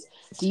you is,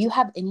 do you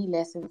have any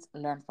lessons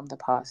learned from the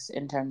past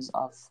in terms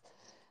of,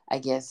 I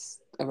guess,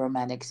 a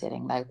romantic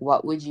setting? Like,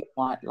 what would you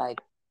want,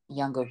 like,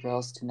 younger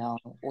girls to know,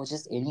 or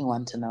just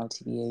anyone to know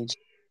to be age?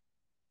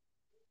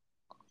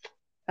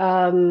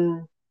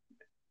 Um,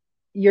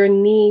 your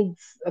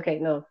needs. Okay,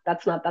 no,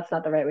 that's not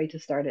the right way to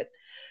start it.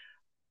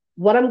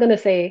 What I'm gonna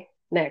say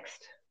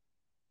next,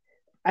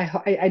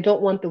 I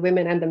don't want the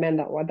women and the men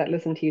that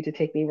listen to you to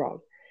take me wrong,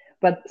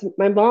 but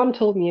my mom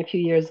told me a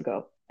few years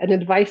ago an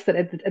advice that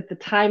at the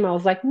time I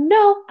was like,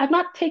 no, I'm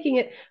not taking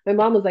it. My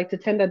mom was like,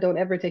 Tatenda, don't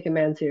ever take a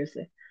man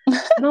seriously.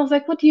 And I was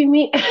like, what do you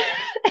mean? And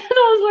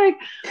I was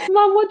like,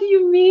 Mom, what do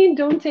you mean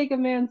don't take a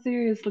man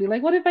seriously?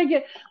 Like, what if I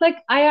get, like,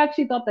 I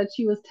actually thought that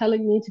she was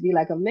telling me to be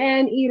like a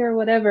man eater, or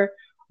whatever.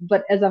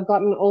 But as I've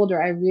gotten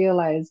older, I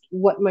realized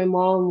what my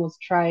mom was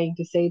trying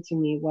to say to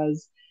me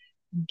was,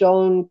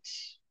 don't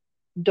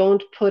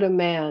don't put a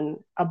man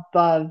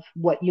above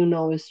what you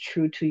know is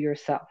true to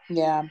yourself.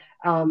 Yeah.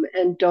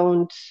 And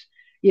don't,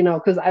 you know,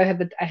 because I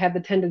have the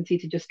tendency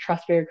to just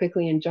trust very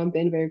quickly and jump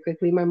in very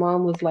quickly. My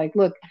mom was like,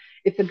 look,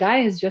 if the guy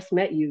has just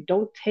met you,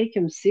 don't take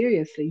him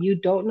seriously. You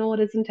don't know what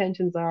his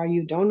intentions are.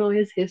 You don't know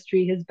his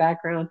history, his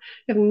background.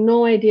 You have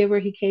no idea where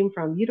he came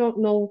from. You don't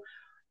know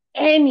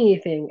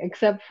anything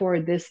except for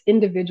this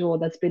individual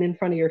that's been in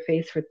front of your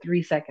face for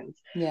 3 seconds.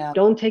 Yeah.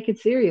 Don't take it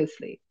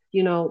seriously.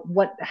 You know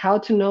what, how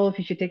to know if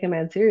you should take a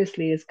man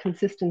seriously is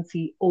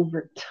consistency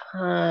over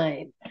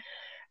time.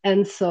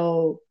 And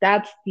so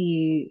that's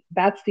the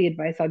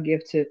advice I'd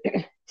give to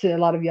to a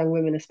lot of young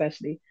women,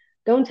 especially.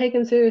 Don't take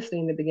him seriously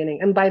in the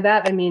beginning. And by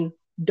that I mean,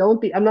 don't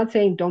be, I'm not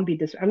saying don't be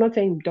dis I'm not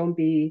saying don't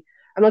be,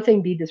 I'm not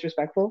saying be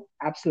disrespectful.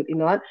 Absolutely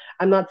not.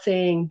 I'm not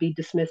saying be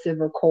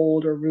dismissive or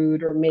cold or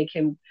rude or make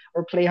him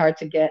or play hard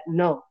to get.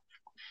 No.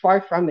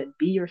 Far from it.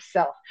 Be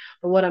yourself.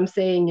 But what I'm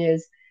saying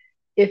is,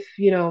 if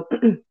you know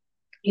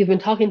you've been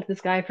talking to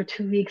this guy for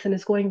 2 weeks and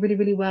it's going really,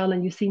 really well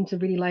and you seem to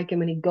really like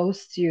him and he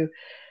ghosts you,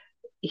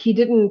 he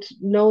didn't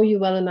know you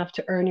well enough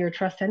to earn your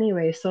trust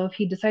anyway. So if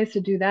he decides to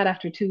do that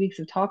after 2 weeks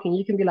of talking,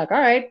 you can be like, all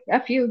right,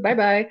 F you, bye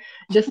bye.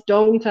 Just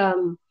don't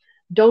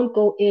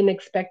go in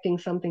expecting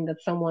something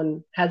that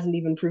someone hasn't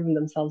even proven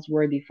themselves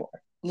worthy for.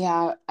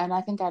 Yeah, and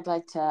I think I'd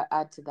like to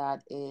add to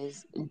that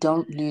is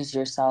don't lose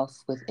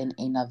yourself within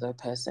another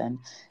person,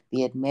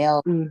 be it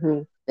male,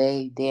 Hmm.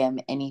 they, them,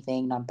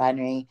 anything,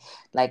 non-binary.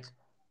 Like,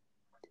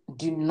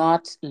 do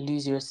not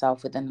lose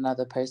yourself within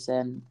another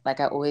person.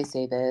 Like I always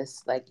say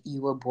this, like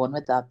you were born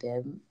without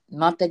them.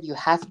 Not that you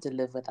have to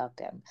live without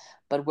them,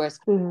 but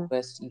Hmm.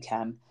 worst you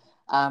can.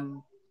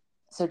 Um,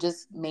 so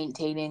just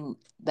maintaining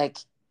like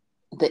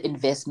the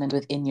investment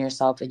within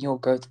yourself and your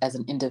growth as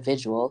an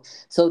individual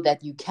so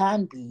that you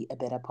can be a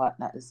better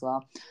partner as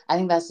well. I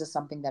think that's just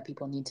something that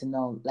people need to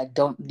know. Like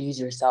don't lose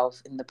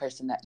yourself in the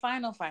person that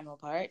final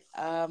part.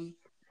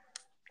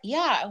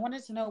 Yeah, I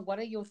wanted to know what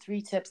are your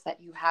three tips that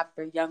you have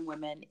for young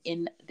women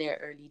in their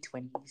early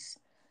 20s?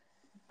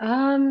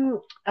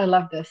 I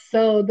love this.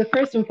 So the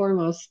first and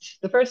foremost,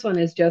 the first one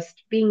is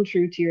just being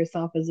true to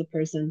yourself as a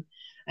person.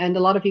 And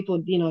a lot of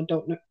people,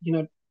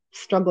 don't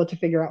struggle to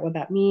figure out what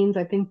that means.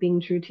 I think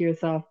being true to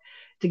yourself,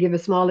 to give a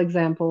small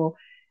example,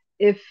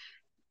 if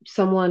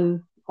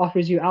someone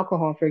offers you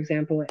alcohol, for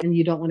example, and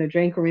you don't want to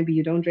drink, or maybe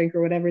you don't drink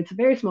or whatever, it's a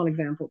very small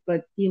example.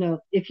 But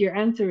if your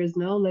answer is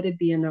no, let it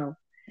be a no.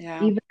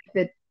 Yeah.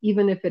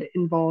 Even if it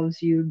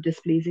involves you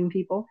displeasing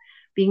people.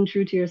 Being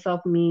true to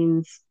yourself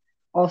means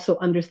also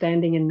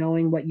understanding and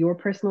knowing what your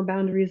personal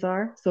boundaries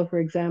are. So for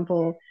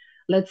example,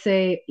 let's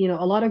say,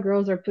 a lot of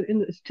girls are put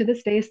in, to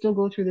this day, still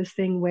go through this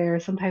thing where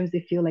sometimes they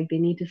feel like they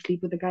need to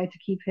sleep with a guy to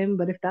keep him,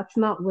 but if that's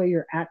not where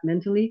you're at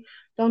mentally,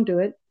 don't do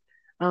it.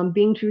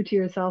 Being true to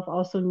yourself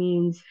also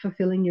means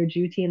fulfilling your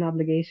duty and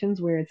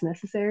obligations where it's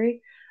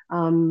necessary.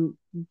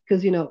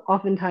 Because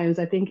oftentimes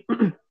I think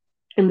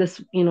in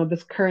this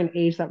current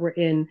age that we're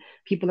in,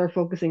 people are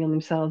focusing on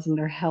themselves and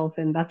their health,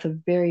 and that's a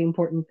very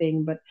important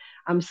thing. But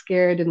I'm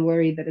scared and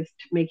worried that it's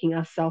making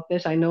us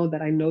selfish. I know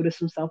that I notice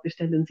some selfish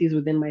tendencies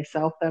within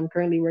myself that I'm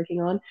currently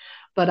working on.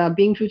 But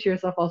being true to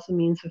yourself also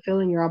means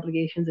fulfilling your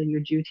obligations and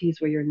your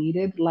duties where you're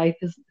needed. Life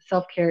is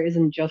Self-care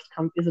isn't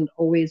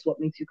always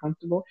what makes you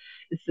comfortable.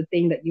 It's the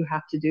thing that you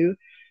have to do.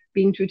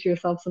 Being true to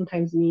yourself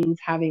sometimes means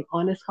having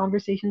honest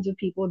conversations with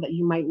people that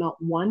you might not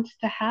want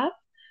to have,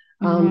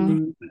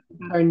 Mm-hmm.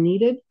 that are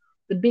needed.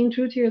 But being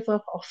true to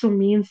yourself also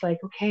means, like,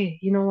 okay,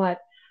 you know what?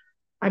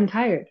 I'm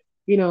tired.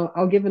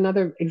 I'll give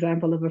another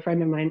example of a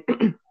friend of mine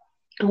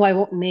who I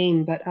won't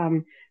name, but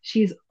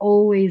she's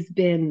always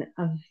been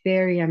a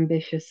very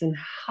ambitious and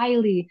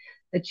highly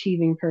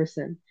achieving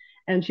person.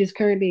 And she's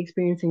currently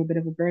experiencing a bit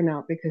of a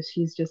burnout because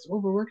she's just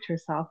overworked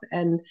herself.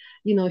 And,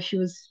 she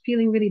was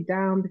feeling really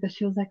down because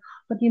she was like,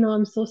 but,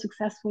 I'm so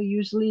successful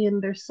usually,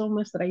 and there's so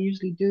much that I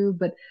usually do.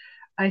 But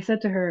I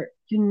said to her,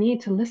 you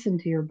need to listen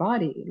to your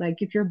body.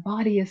 Like, if your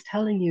body is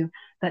telling you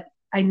that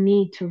I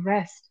need to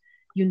rest,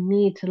 you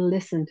need to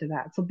listen to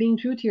that. So being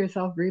true to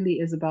yourself really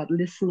is about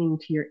listening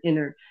to your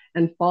inner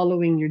and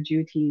following your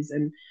duties,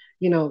 and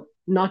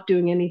not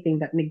doing anything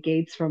that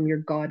negates from your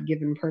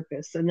god-given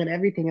purpose, and then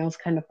everything else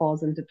kind of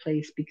falls into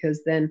place,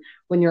 because then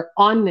when you're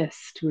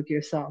honest with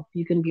yourself,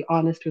 you can be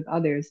honest with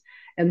others.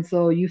 And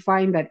so you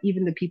find that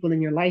even the people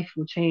in your life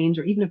will change,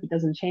 or even if it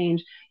doesn't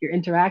change, your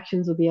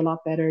interactions will be a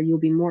lot better. You'll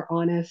be more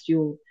honest.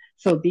 You'll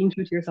So being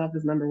true to yourself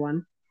is number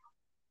one.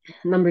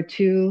 Number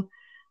two,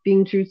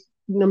 being true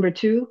Number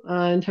two,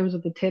 in terms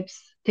of the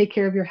tips, take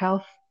care of your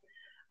health.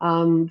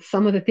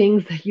 Some of the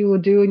things that you will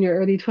do in your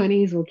early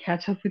 20s will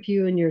catch up with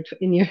you in your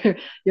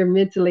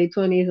mid to late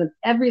 20s. And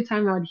every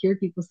time I would hear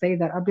people say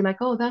that, I'd be like,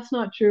 oh, that's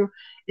not true.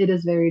 It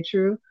is very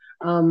true.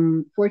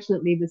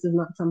 Fortunately, this is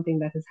not something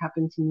that has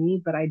happened to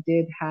me, but I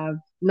did have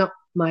not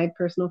my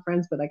personal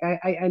friends, but like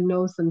I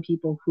know some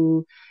people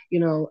who,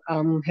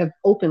 have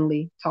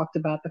openly talked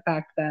about the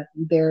fact that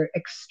their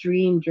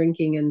extreme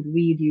drinking and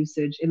weed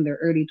usage in their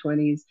early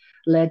 20s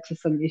led to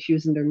some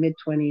issues in their mid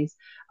 20s.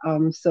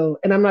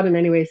 And I'm not in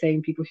any way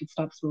saying people should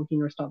stop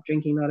smoking or stop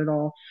drinking, not at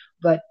all.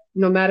 But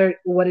no matter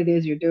what it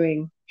is you're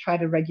doing, try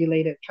to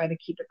regulate it, try to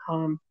keep it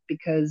calm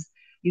because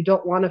you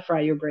don't want to fry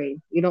your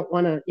brain. You don't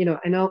want to,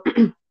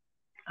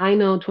 I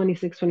know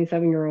 26,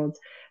 27-year olds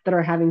that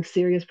are having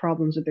serious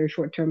problems with their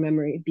short term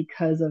memory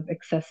because of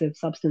excessive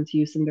substance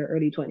use in their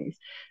early 20s.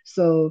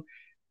 So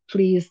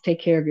please take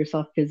care of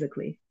yourself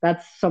physically.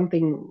 That's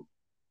something,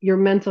 your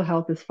mental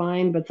health is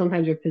fine, but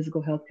sometimes your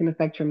physical health can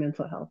affect your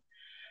mental health.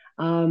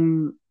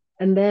 Um,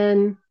 and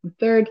then the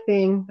third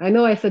thing, I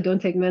know I said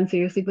don't take men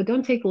seriously, but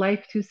don't take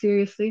life too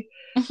seriously.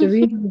 The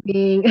reason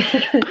being,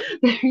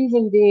 the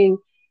reason being,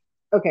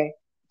 okay,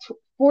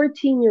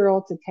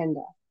 14-year-old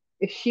Tatenda,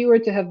 if she were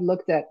to have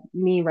looked at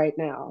me right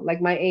now,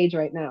 like my age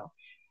right now,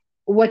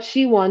 what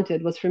she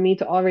wanted was for me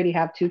to already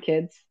have two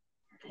kids,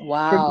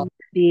 for me Wow.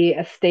 to be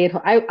a stay at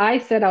home. I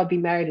said I'll be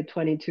married at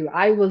 22.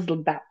 I was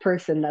that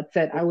person that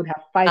said I would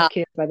have five Wow.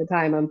 kids by the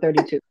time I'm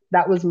 32.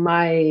 That was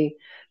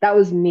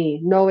me.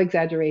 No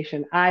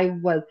exaggeration. I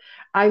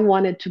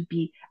wanted to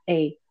be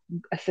a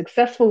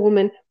successful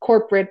woman,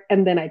 corporate,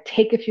 and then I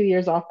take a few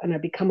years off and I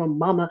become a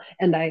mama.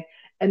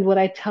 And what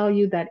I tell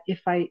you that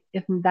if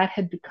that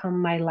had become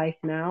my life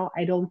now,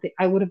 I don't think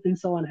I would have been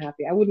so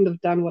unhappy. I wouldn't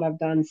have done what I've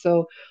done.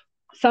 So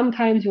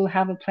sometimes you'll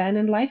have a plan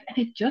in life and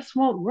it just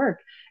won't work.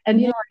 And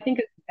Yeah. I think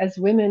as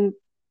women,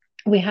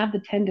 we have the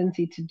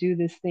tendency to do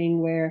this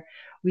thing where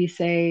we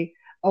say,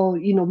 oh,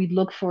 we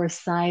look for a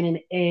sign in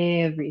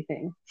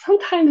everything.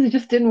 Sometimes it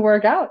just didn't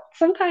work out.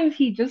 Sometimes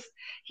he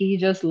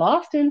just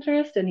lost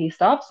interest and he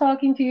stops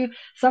talking to you.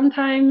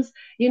 Sometimes,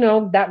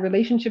 that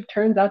relationship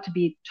turns out to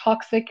be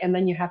toxic and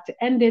then you have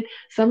to end it.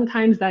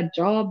 Sometimes that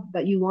job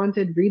that you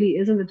wanted really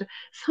isn't the job.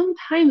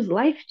 Sometimes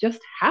life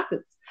just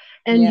happens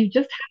and Yeah. you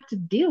just have to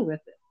deal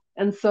with it.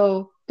 And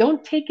so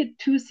don't take it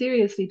too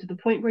seriously to the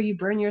point where you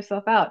burn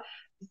yourself out.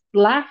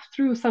 Laugh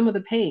through some of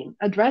the pain,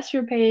 address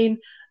your pain,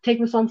 take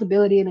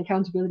responsibility and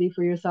accountability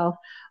for yourself,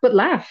 but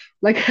laugh.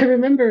 Like I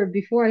remember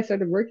before I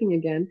started working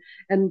again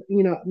and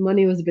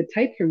money was a bit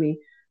tight for me.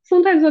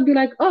 Sometimes I'd be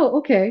like, oh,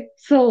 okay,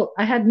 so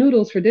I had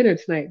noodles for dinner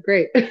tonight,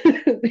 great.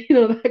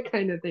 That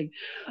kind of thing.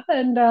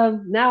 And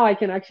now I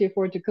can actually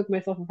afford to cook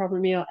myself a proper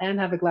meal and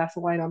have a glass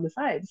of wine on the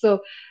side.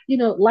 So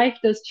life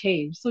does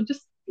change, so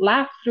just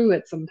laugh through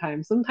it.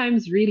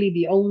 Sometimes really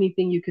the only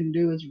thing you can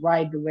do is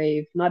ride the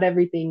wave. Not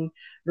everything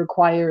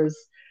requires,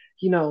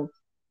 you know,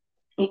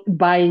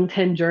 buying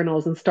 10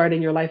 journals and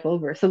starting your life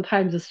over.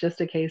 Sometimes it's just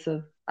a case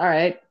of, all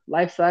right,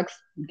 life sucks,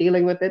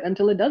 dealing with it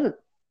until it doesn't.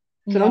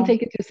 So don't Yeah.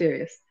 take it too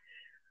serious.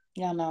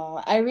 Yeah, no,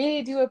 I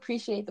really do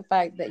appreciate the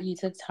fact that you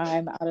took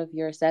time out of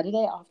your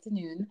Saturday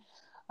afternoon,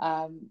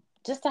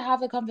 just to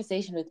have a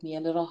conversation with me,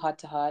 a little heart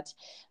to heart.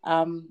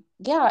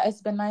 Yeah,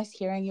 it's been nice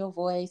hearing your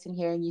voice and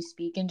hearing you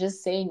speak and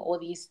just saying all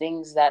these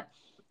things that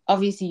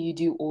obviously you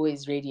do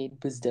always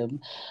radiate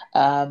wisdom.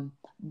 But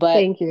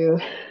Thank you.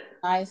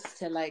 nice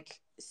to like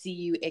see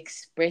you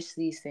express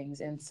these things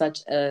in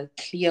such a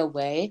clear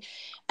way.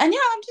 And yeah,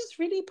 I'm just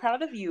really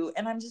proud of you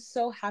and I'm just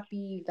so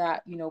happy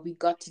that, we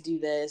got to do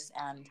this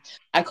and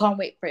I can't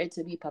wait for it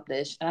to be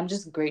published. And I'm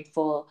just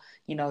grateful,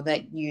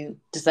 that you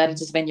decided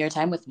to spend your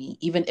time with me,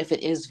 even if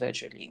it is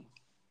virtually.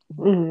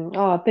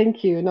 Oh,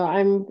 thank you. No,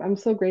 I'm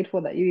so grateful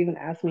that you even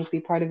asked me to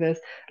be part of this.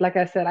 Like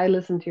I said, I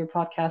listen to your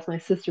podcast. My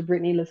sister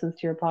Brittany listens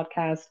to your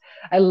podcast.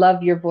 I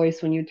love your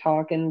voice when you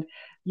talk, and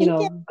Thank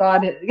you.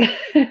 God,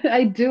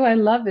 I do. I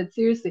love it.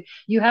 Seriously,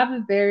 you have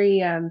a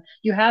very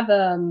you have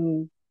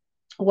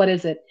what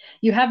is it?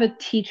 You have a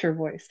teacher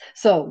voice.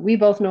 So we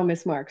both know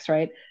Miss Marks,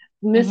 right?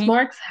 Miss Hmm.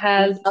 Marks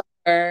has Love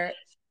her.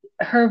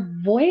 her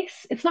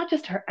voice. It's not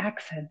just her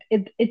accent,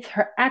 it's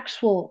her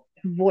actual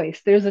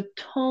voice. There's a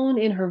tone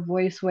in her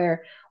voice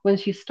where when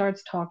she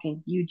starts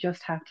talking you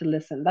just have to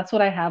listen. That's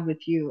what I have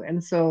with you,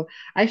 and so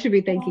I should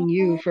be thanking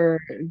you Aw. for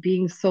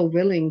being so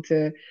willing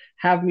to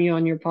have me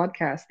on your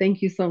podcast.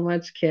 Thank you so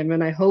much, Kim,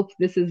 and I hope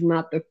this is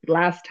not the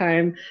last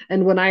time.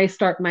 And when I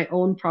start my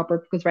own proper,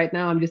 because right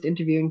now I'm just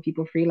interviewing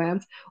people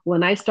freelance,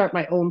 when I start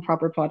my own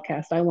proper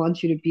podcast I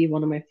want you to be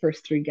one of my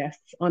first three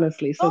guests,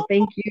 honestly. So Oh,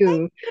 thank thank you.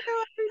 you.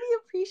 I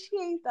really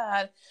appreciate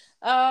that.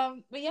 But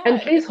And yeah,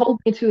 please hold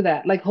me to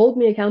that. Like, hold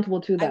me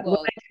accountable to I that. When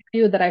will. I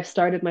tell you that I've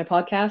started my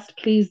podcast,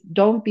 please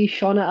don't be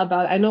Shona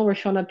about it. I know we're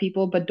Shona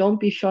people, but don't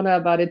be Shona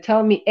about it.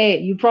 Tell me, hey,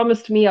 you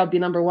promised me I'll be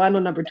number one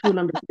or number two,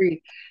 number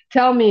three.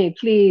 Tell me,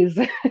 please.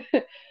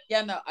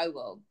 Yeah, no, I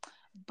will.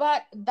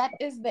 But that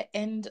is the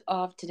end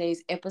of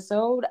today's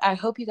episode. I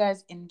hope you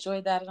guys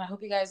enjoyed that, and I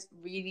hope you guys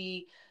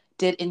really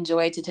did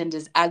enjoy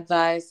Tatenda's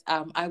advice.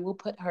 I will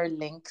put her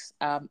links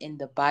in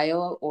the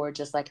bio or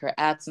just like her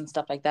ads and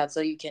stuff like that, so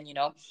you can,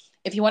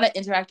 if you want to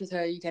interact with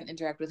her, you can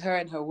interact with her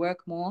and her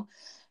work more.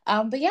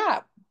 But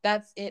yeah,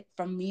 that's it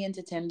from me and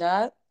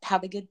Tatenda.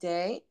 Have a good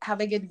day,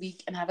 have a good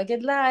week, and have a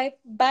good life.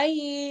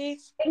 Bye.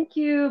 Thank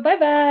you. Bye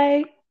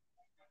bye.